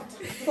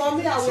 For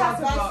me, I will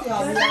advise you,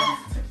 Aliyah,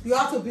 you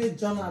have to be a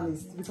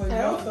journalist because you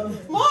have to.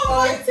 Mom,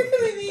 why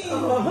tickling me? A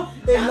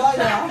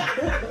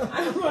lawyer.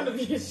 I don't want to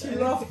be a She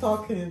loves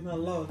talking a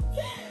lot.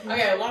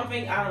 Okay, one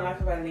thing I don't like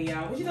about Leah,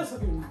 when she does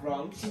something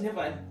wrong, she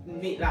never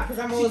admit that.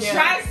 always She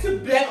tries to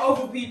blame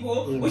over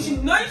people, but she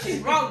knows she's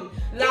wrong.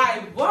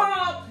 Like,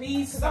 what?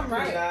 Please, stop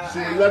doing that. She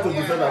would like to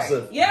defend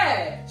herself.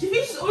 Yeah, she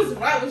thinks she's always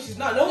right when she's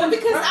not. No, one's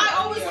Because right I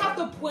about always Leah. have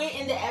to point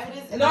in the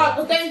evidence. And No,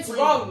 but then it's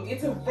wrong.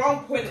 It's a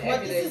wrong point of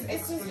But this evidence. is-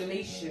 it's just-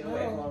 Explanation,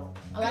 whatever.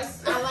 I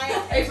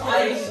like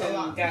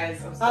Explanation,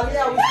 guys. I'm sorry.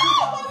 Aliyah,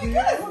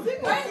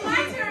 Where's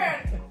my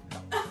turn?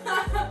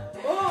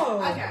 oh.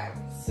 Okay,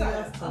 so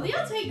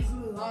Aaliyah takes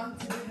long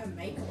to do her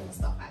makeup and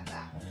stuff like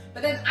that.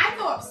 But then I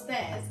go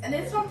upstairs and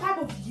it's some type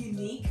of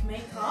unique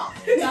makeup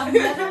that I've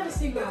never ever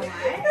seen in my life.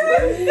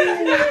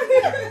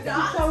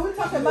 Shall we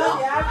talk about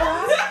the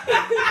eyebrows?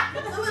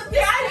 It was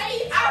this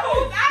face.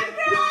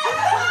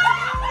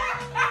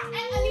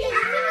 And Aaliyah, you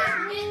can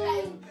admit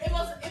that it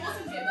wasn't good.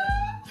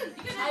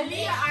 You can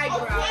admit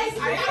eyebrows.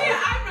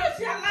 eyebrows,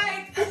 she had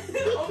like.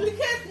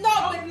 because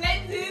but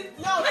blended.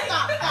 No,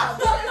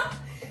 stop.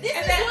 This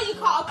is what you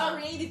call a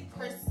creative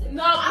person.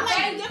 No, I but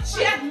like then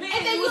she admitted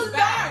and then it you was learn.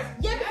 bad.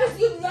 Yeah, because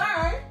you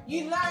learn,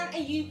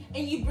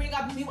 and you bring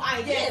up new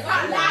ideas.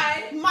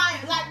 Yeah, Like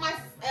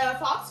my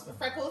fox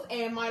freckles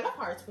and my love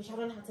hearts, which I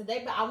don't have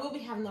today, but I will be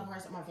having love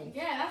hearts on my face.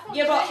 Yeah, that's what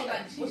Yeah, I'm saying. but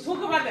Like, we'll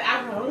talk about the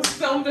eyebrows.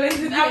 Some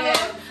blended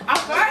eyebrows. At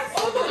first,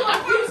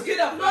 I feel it's good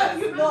at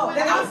first. No,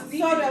 Then I'm I'm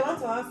sorry, I want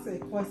to ask a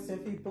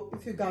question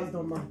if you guys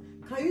don't mind.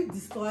 Can you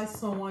dislike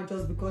someone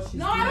just because she's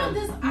no, I don't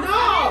doing I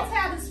don't say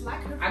I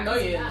dislike her. I know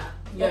you.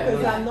 Yeah. Okay,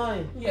 it's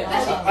annoying. Yeah.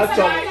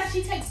 That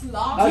she takes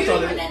long.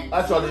 Actually, and then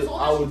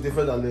I would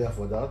defend Aliyah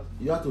for that.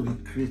 You have to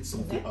recreate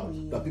something else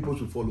that people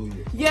should follow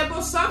you. Yeah,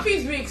 but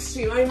something's really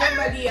extreme. I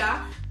remember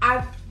Leah,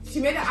 she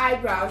made her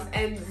eyebrows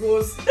and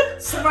was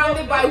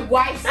surrounded by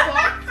white stuff. When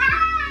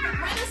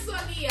I saw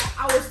Leah,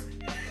 I was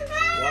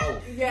Wow.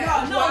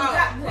 yeah. No, wow.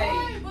 that play.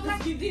 Why? But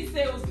Like you did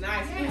say it was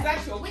nice. It was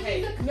actually When okay.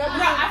 you look No,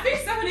 I think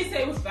somebody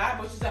said it was bad,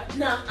 but she's like,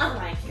 no, I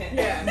like it.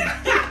 Yeah.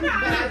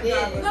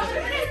 No, but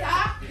it is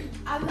that.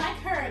 I like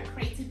her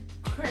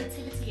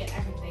creativity and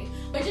everything,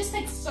 but it just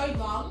takes so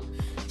long.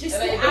 Just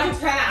to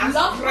add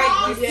love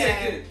hearts.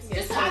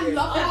 Just to add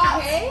love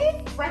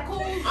hearts,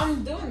 freckles.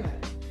 I'm doing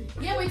it.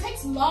 Yeah, but it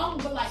takes long,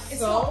 but like it's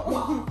So? not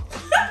wow.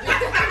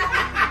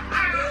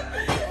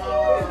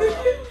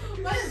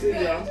 But it's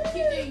Sylvia. good.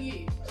 Keep doing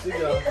you.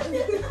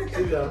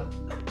 Sylvia,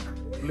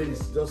 please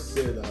just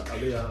say that.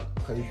 Aliyah,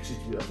 can you teach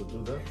me how to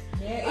do that?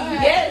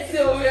 Yes,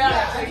 Sylvia.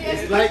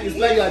 It's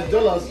like you're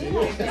jealous, you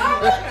know. No,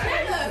 I'm not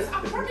jealous.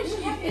 I promise you.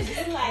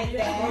 It's like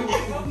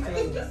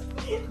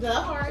that. The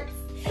hearts.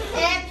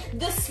 And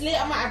the slit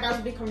on my eyebrows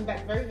will be coming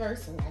back very, very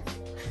soon.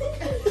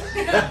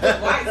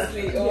 White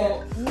slit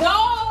or No!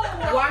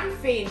 One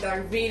thing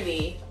that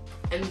really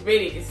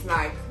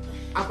dislike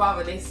about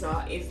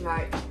Vanessa is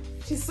like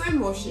she's so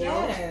emotional.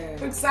 Yeah.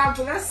 For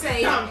example, let's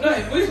say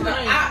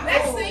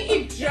let's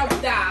say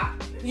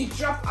you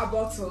drop a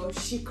bottle,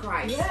 she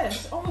cries.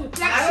 Yes. Oh,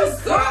 Like I don't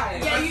she's got, cry.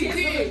 yeah, My you tears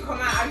do. don't come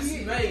out. I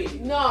just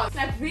made. No, it's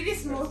like really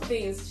small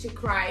things. She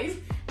cries,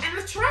 and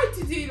I tried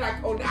to do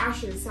like on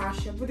Asha and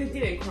Sasha, but they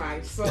didn't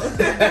cry. So like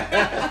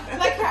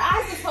her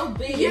eyes are so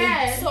big.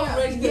 yeah, So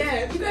red.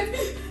 yeah.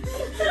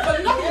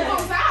 But nothing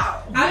comes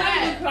out. I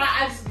don't even cry.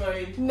 I just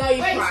moan. No,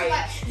 you Wait, so cry.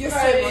 like- You're so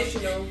Cry.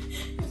 emotional.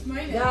 It's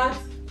moaning. That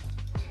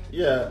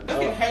Yeah.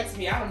 Nothing hurts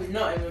me. I'm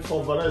not even.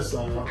 For Vanessa,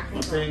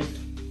 I think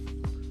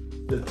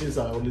the things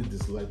I only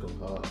dislike of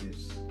her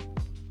is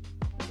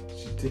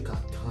she take her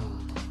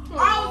time.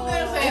 I was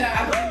gonna say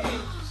that.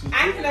 She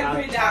I take can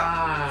agree her that.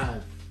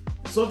 time.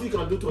 Something you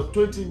can do for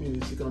 20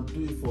 minutes, you can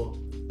do it for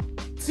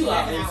 2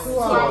 hours. 2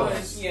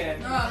 hours.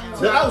 Yeah.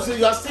 Then I would say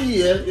you are still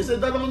here. You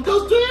said that I'm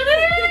just doing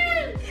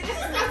it.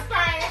 That's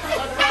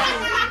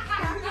fine.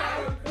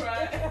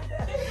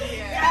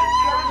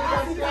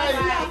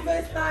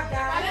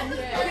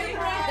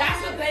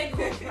 That's what they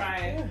call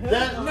crying.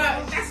 Then No,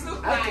 that's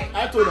not crying.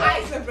 I told her.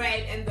 Eyes are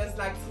red and there's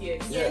like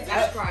tears. Yes,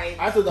 That's crying.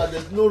 I told her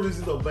there's no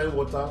reason of buying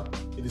water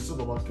in the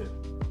supermarket.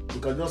 You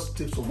can just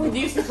take some water.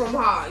 Produce it from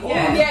her. Yeah,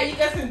 Yeah. yeah, you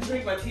guys can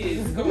drink my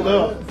tears. Come on.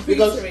 No,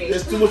 because Featuring.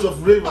 there's too much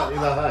of rain in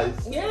her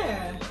eyes.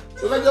 Yeah.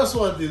 So that's just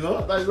one thing,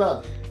 like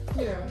that.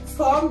 Yeah.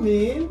 For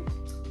me,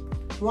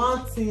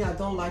 one thing I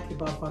don't like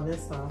about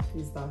Vanessa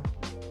is that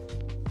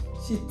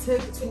she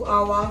takes 2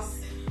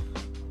 hours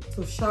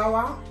to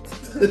shower.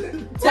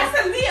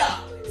 That's a Leah.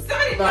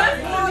 Somebody Nah.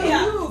 must Both Leah.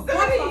 of you, both of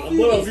Both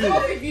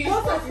you, of you.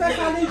 both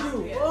especially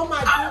you. Oh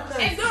my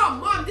goodness. And no,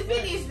 mom, the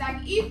thing is, like,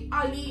 if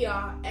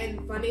Aaliyah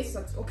and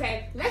Vanessa,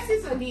 okay, let's say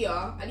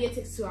Aaliyah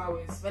takes 2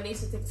 hours,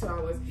 Vanessa takes 2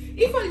 hours.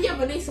 If Aaliyah and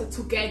Vanessa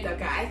together,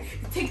 guys,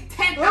 it takes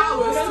 10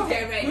 hours to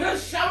get ready. We don't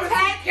shower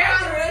 10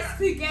 together. hours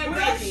to get We don't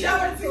ready.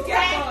 shower 10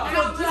 together.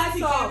 hours dress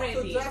to up, get to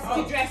ready. dress To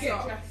up. dress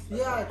up.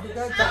 Yeah,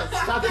 that's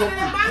Start The talking.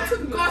 amount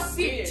of gossip,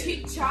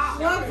 chit chat,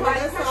 One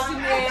Vanessa,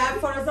 passionate. like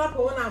for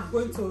example, when I'm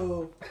going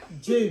to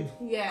gym,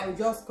 Yeah. I'll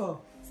just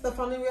call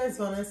Stephanie, where's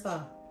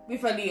Vanessa?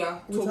 With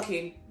Aaliyah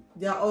talking.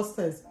 They are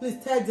upstairs.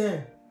 Please tell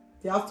them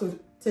they have to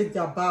take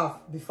their bath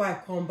before I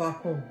come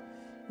back home.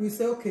 We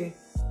say, okay,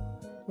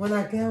 when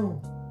I get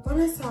home,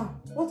 Vanessa,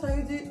 what are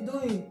you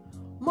doing?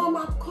 Mom,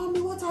 I'm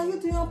coming. What are you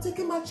doing? I'm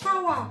taking my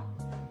shower.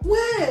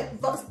 Where?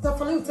 But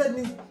Stephanie will tell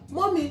me,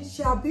 Mommy,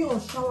 she had been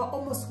on shower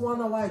almost 1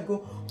 hour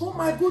ago. Oh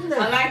my goodness.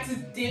 I like to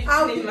dip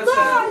I'll clean be myself.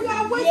 no, you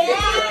are wasting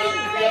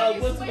Yeah,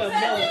 what's my mouth?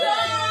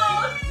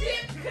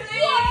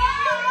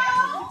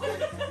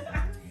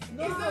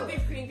 It's not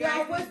different, You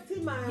are guys.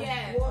 wasting my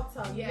Yeah.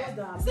 water. Yeah.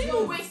 Mother. So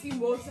you're wasting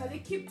water. They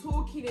keep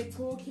talking and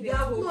talking and Yeah,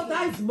 talking. no,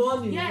 that is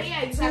money. Yeah, yeah,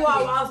 2 exactly.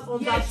 hours on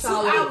Yeah, that 2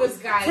 shower. hours,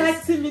 guys.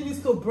 30 minutes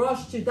to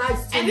brush teeth. That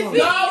is too And the much.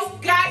 thing No,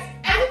 guys,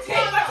 I will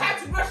take my time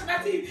to brush my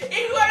teeth. If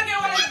you want to get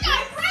what I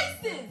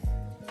Prices.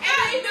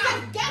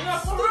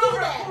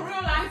 for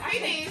real, like, I The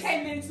thing take is,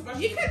 10 minutes to brush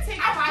You my can take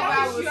I 5 promise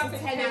hours you I to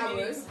take 10 10 hours.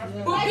 minutes.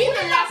 Yeah. But be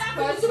the last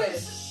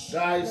person.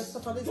 Guys,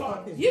 Stephanie's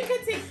talking. You can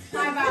take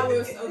 5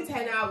 hours or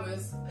 10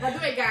 hours. By the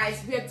way, guys,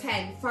 we are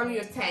 10, family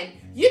of 10.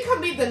 You can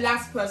be the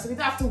last person. We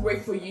don't have to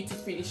wait for you to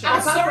finish. I'm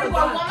it. sorry,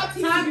 but one of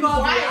you Thank be God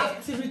we white.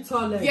 have to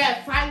toilet.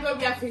 Yeah, fine, go.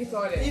 We have to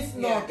toilet. If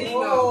not, Yeah,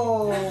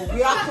 oh,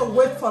 we have to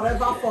wait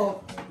forever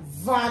for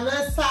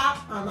Vanessa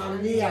and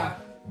Aaliyah.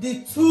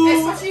 The two.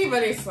 Especially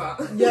Vanessa.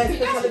 Yeah,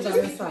 especially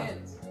Vanessa.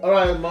 all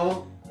right,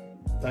 Mama.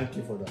 Thank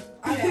you for that.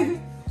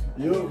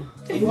 You.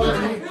 What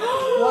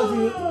do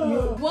you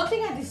One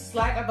thing I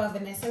dislike about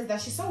Vanessa is that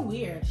she's so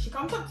weird. She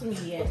comes up to me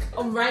here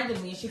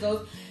randomly and she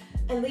goes,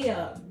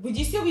 Aaliyah, would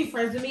you still be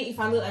friends with me if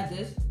I look like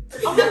this?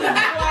 I'm like,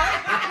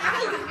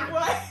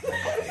 what?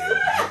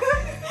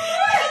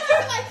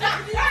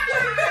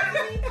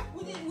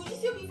 Would you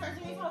still be friends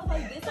with me if I was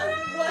like this? I'm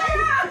like, what?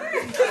 What do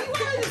you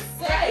want to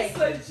say?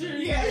 That's so true.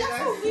 Yeah, that's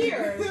so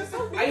weird. That's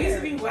so I used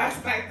to weird. be wax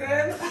back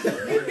then.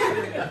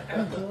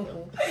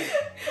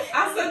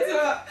 I said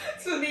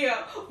to Leah,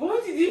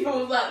 what would you do if I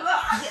was like,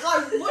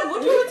 Like,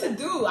 what do you want to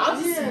do?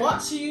 I'll just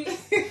watch you.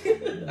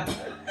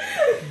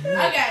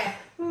 Okay,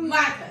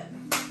 my turn.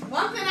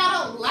 One thing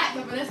I don't like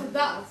that Vanessa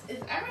does is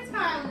every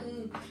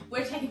time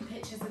we're taking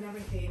pictures and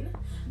everything,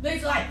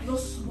 there's like the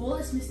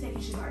smallest mistake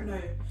and she's like, no.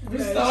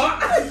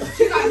 restart?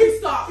 She's like,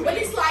 restart. When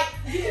it's like,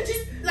 you can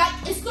just, like,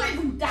 it's not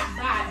even that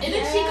bad. And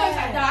then she goes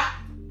like that,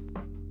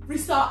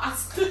 restart, I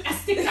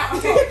stick it out my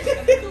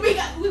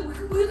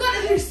tongue. we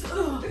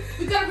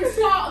gotta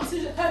restart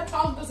until her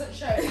tongue doesn't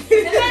show. And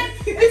then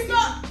it's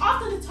not,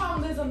 after the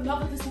tongue, there's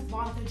another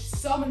disadvantage,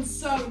 so and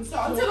so and so,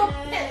 until the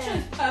picture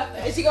is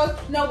perfect. And she goes,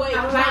 no, wait,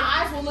 I'm my like-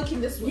 eyes were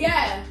looking this way.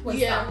 Yeah, Wait,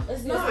 yeah. stop.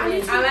 Let's No, do I this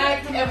need again. I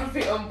like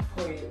everything on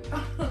point.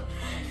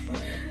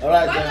 All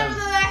right, But then.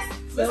 nevertheless,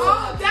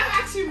 oh, that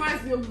actually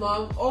reminds me of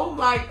Mom. Oh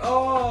my,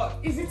 oh,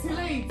 is it too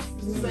late?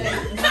 Is it too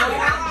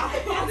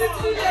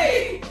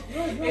late?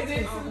 Is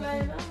it too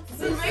late?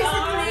 So basically,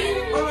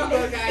 oh my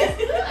god, guys,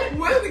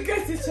 when we go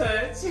to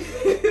church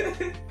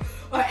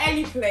or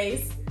any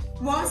place,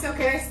 Mom said,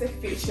 okay, let's take a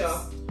picture.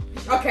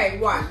 Okay,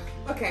 1,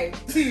 okay,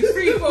 2,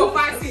 3, 4,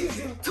 5,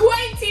 6,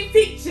 20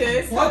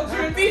 pictures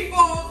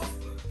before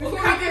we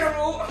get a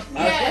roll.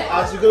 Yeah.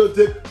 As you're going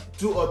to take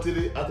 2 or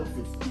 3 out of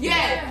 50.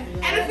 Yeah,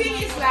 and the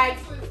thing is, like,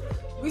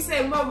 we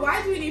say, Mom,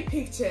 why do we need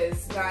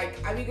pictures? Like,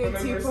 are we going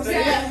to post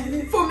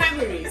it for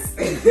memories?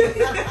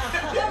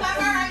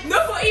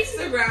 Not for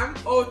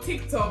Instagram or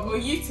TikTok or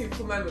YouTube,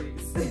 for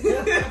memories.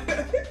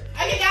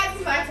 Okay, guys,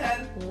 it's my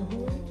turn.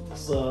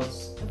 So,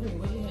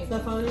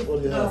 Stephanie,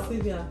 What do you have?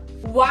 Sylvia.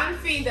 One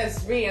thing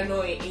that's really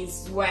annoying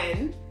is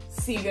when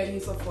Sylvia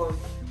uses her phone.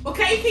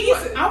 Okay, you can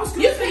use it. I was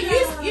You gonna can say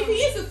use that. you can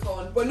use the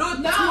phone, but not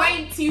No.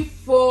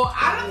 24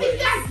 I don't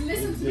think hours. you guys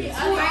listened to me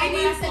earlier when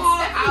I said 24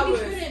 Stephanie hours.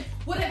 be putting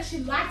whatever she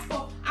likes,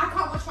 but I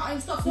can't watch her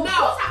and stuff. So No. of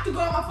course I have to go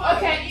on my phone.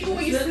 Okay, even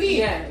when you sleep.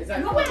 Yeah,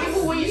 exactly. No,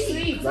 Even when you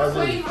sleep. That's it.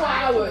 24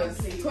 hours.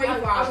 24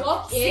 hours. I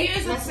walk in,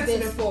 Serious that's obsessed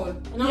with this. the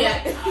phone. And I'm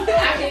Yeah.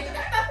 like,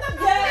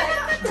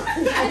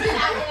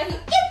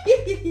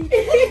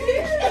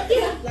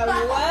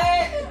 like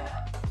what?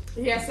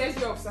 Yeah, says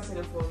you're obsessed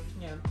with the phone.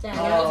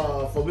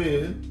 Yeah. For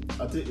me,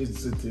 I think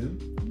it's a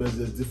thing, but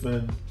there's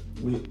different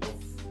way of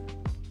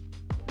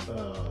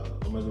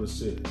how am I going to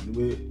say it? The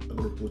way I'm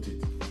going to put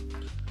it.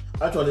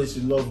 Actually, she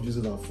loved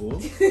using her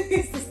phone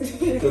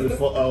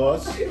 24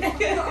 hours. When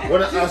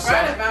I asked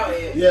Right her, about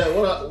it. yeah,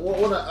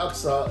 when I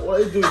asked her,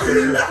 what are you doing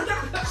today?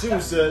 She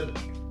would say,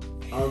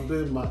 I'm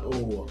doing my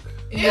own work.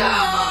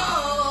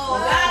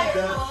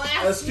 Then,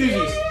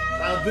 excuses.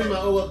 I'm doing my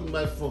own work with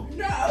my phone.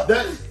 No.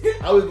 Then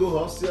I will go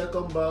home, see her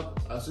come back.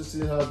 I should see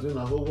her doing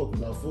her whole work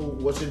with her phone,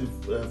 watching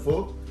the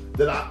phone.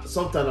 Then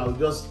sometimes I will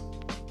just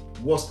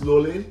walk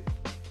slowly.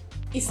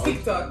 It's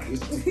TikTok.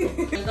 It's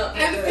TikTok.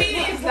 And the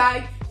thing is,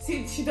 like,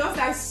 she does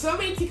like so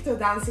many TikTok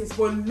dances,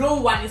 but no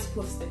one is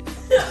posting.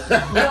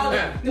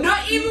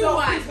 Not even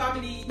one.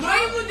 Family. Not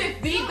even the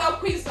Video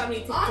Queen's family I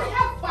TikTok. only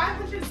have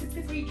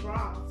 563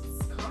 drafts.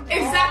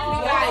 Exactly,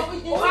 guys. we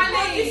did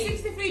Only it.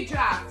 63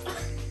 drafts.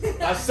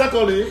 And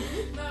secondly,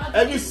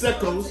 every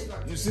second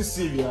you see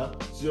Sylvia,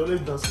 she always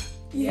dances.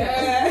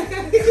 Yeah.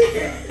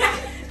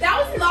 That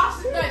was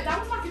last. No, that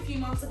was like a few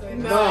months ago.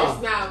 No, No.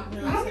 it's now. I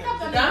don't think I've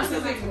done Dance it.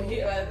 doesn't even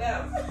hit like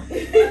that.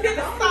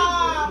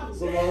 Stop.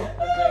 So now,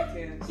 I'm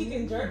joking. She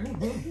can jerk.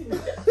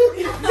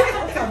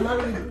 What I'm not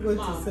really going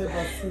to say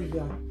about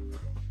Sylvia.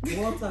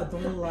 What I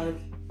don't like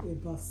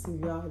about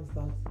Sylvia is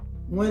that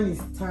when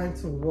it's time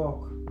to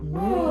walk,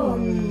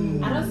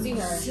 I don't see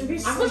her. I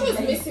thought she was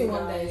missing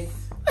one day.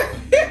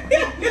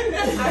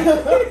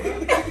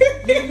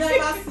 you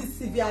never see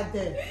Sylvia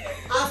there.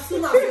 As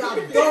soon as you are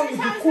done with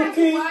the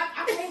cooking,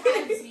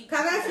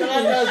 can I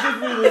finish?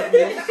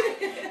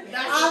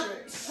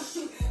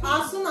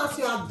 As soon as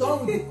you are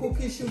done with the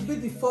cooking, she'll be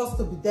the first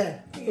to be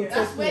there.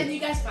 That's when you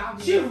guys found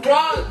me. She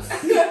runs.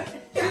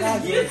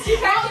 That's She it.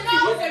 can't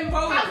I went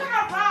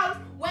around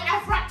when I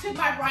fractured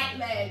my right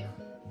leg.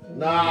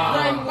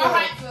 nah. My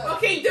right foot.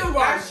 Okay, you do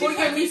run, She but you're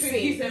can't missing.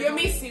 keep it. You're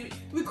missing.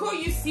 We call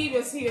you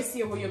serious when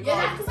you're Yeah, gone.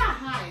 that's because I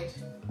hide.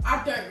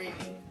 I don't really.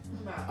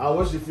 No. And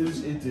when she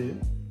finished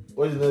eating,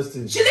 what's the next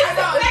thing? She leaves the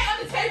plate on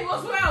the table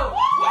as well.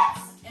 What?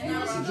 And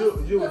I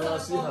run. You will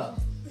not see her.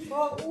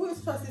 Well, who is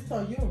first? It's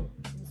on you.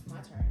 It's my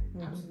turn.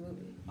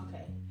 Absolutely.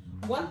 Okay.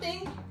 One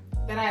thing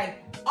that I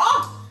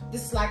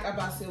dislike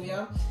about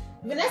Sylvia.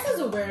 Vanessa's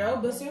a weirdo,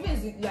 but Sylvia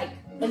is like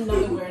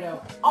another weirdo.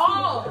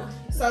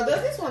 So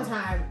there's this one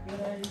time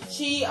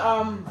she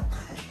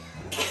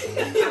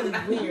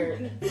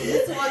weird.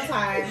 This one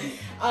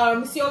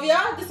time, Sylvia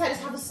decided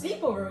to have a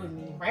sleepover with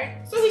me,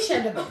 right? So we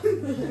shared the bed.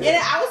 And then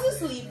I was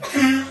asleep.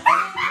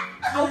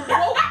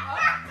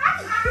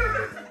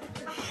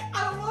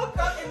 I woke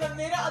up in the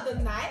middle of the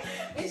night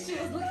and she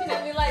was looking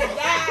at me like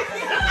that.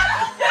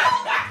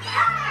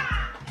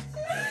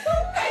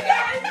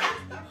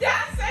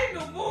 That same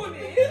the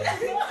morning,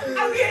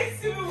 I and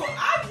Sylvia were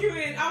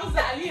arguing. I was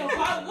like, Leah,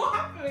 what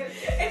happened?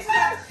 And she's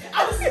like,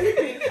 I was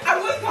sleeping. I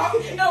woke up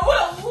and I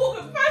walked. The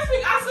first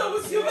thing I saw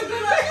was Sylvia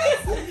going like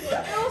this.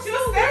 She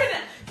was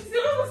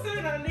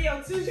staring at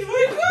Leah too. She was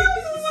like,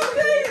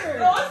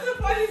 oh, what's the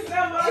funniest thing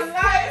about my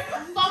life?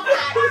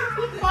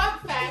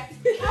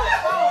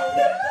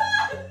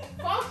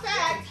 Fun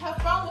fact, her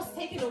phone was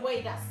taken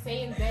away that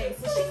same day,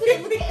 so she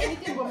couldn't look at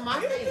anything but my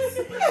face.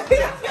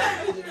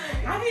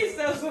 I need to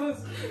sell someone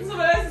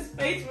else's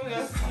face when you're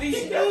asleep.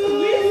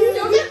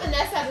 Sylvia and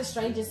Vanessa are the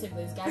strangest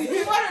siblings, guys. If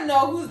you want to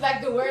know who's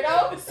like the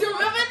weirdo,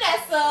 Sylvia and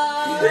Vanessa.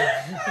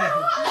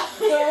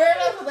 The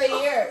weirdos of the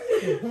year.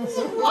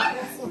 What?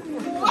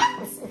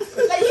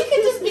 Like, you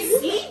can just be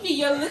sleepy.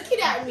 You're looking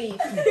at me.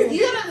 You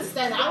don't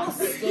understand. I was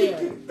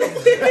scared.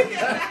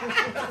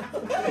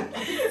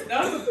 That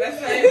was the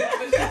best way.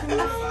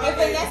 But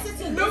Vanessa to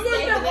this No day,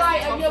 wonder Vanessa why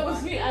talks Amelia was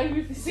about- really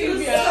angry for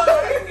Sylvia.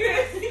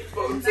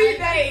 For 2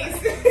 days.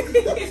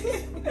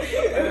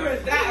 Remember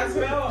that as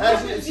well.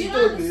 And she You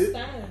told don't me,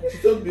 understand. she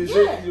told me,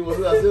 she was,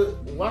 I said,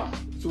 what?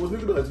 She was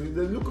looking at you,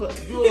 then look at,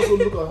 you also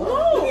look at her.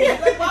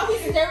 Like, why we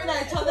staring at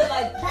each other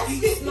like, that's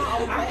just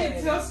not I can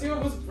okay. tell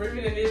Sylvia was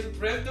breathing in his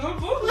breath.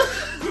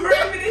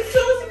 Breathing in his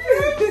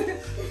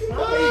breath.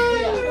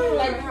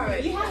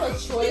 Like, you have a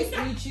choice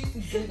and you choose to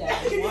do that.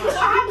 What Wow.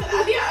 happened?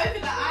 Aliyah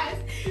opened her eyes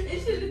and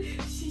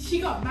she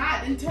got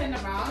mad and turned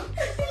around.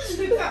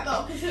 She looked at the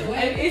opposite way.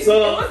 And it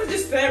So- wasn't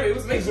just staring, it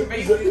was making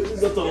faces. Is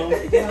that all?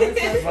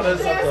 Vanessa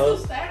Still told.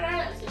 staring at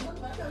her. She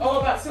looked back at her. Oh,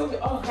 about Sylvia.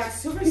 Oh, God,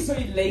 Sylvia's so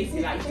lazy.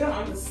 Like, you don't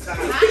understand.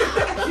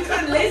 She's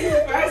the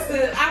laziest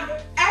person I've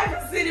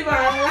ever seen in my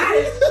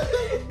life.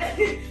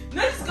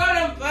 Not just going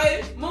on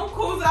phone. Mom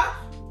calls her.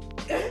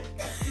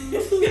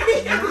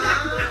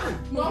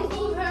 Mom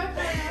called her.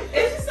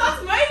 And she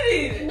starts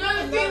smiling.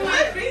 No, the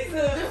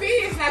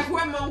thing is like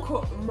when mom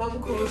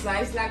calls her,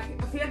 it's like,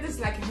 I feel like there's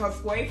like an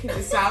earthquake in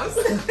this house.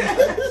 She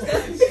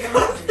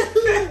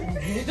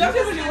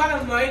doesn't really want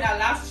to moan at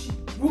last. She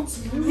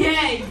books me.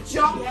 Yeah,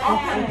 jump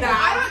up and down.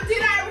 I don't do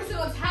that every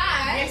single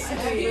time. Yes,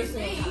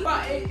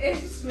 But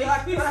it's just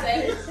makes me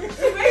sad.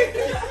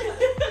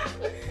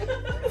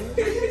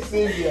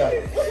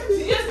 Sylvia.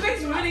 She just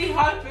makes it really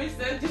hard for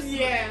herself. Just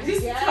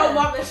tell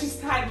mom that she's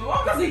tired. But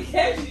mom doesn't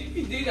care if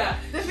you do that.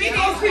 The thing is,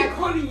 I feel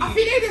like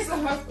there's a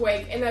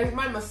earthquake, and I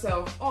remind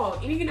myself, oh,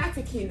 in the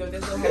United Kingdom,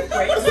 there's no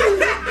earthquake.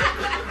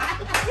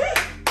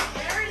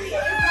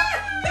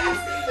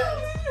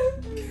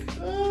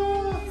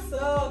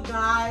 So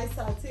guys,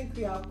 I think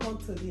we have come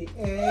to the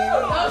end.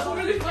 That was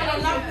really fun. I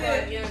loved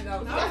it. Yeah,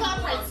 no. That's our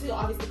part 2,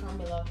 obviously,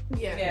 comment below.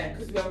 Yeah,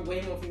 because we have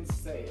way more things to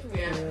say.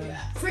 Yeah.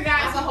 So That's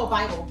guys, a whole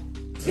Bible.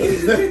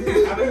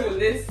 I don't know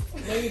this.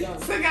 No, you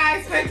don't. so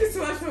guys, thank you so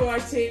much for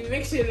watching.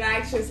 Make sure you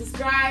like, share,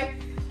 subscribe,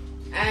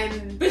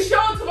 and Be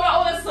sure to follow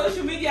all the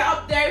social media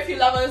up there if you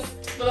love us.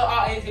 Follow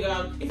our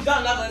Instagram. If you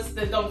don't love us,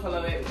 then don't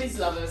follow it. Please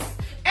love us.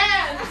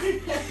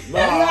 And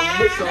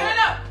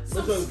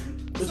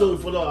Make sure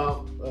we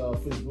follow our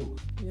Facebook.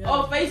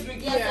 Oh,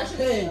 Facebook. Yeah,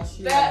 social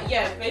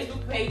media.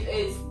 Facebook page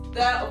is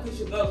the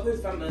official Girl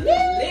Quiz Family.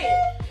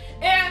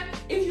 And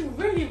if you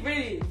really,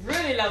 really,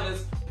 really love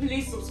us,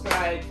 please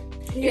subscribe.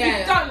 If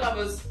you don't love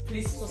us,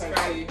 please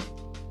subscribe.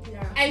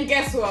 and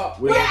guess what?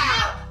 We're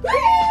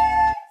out.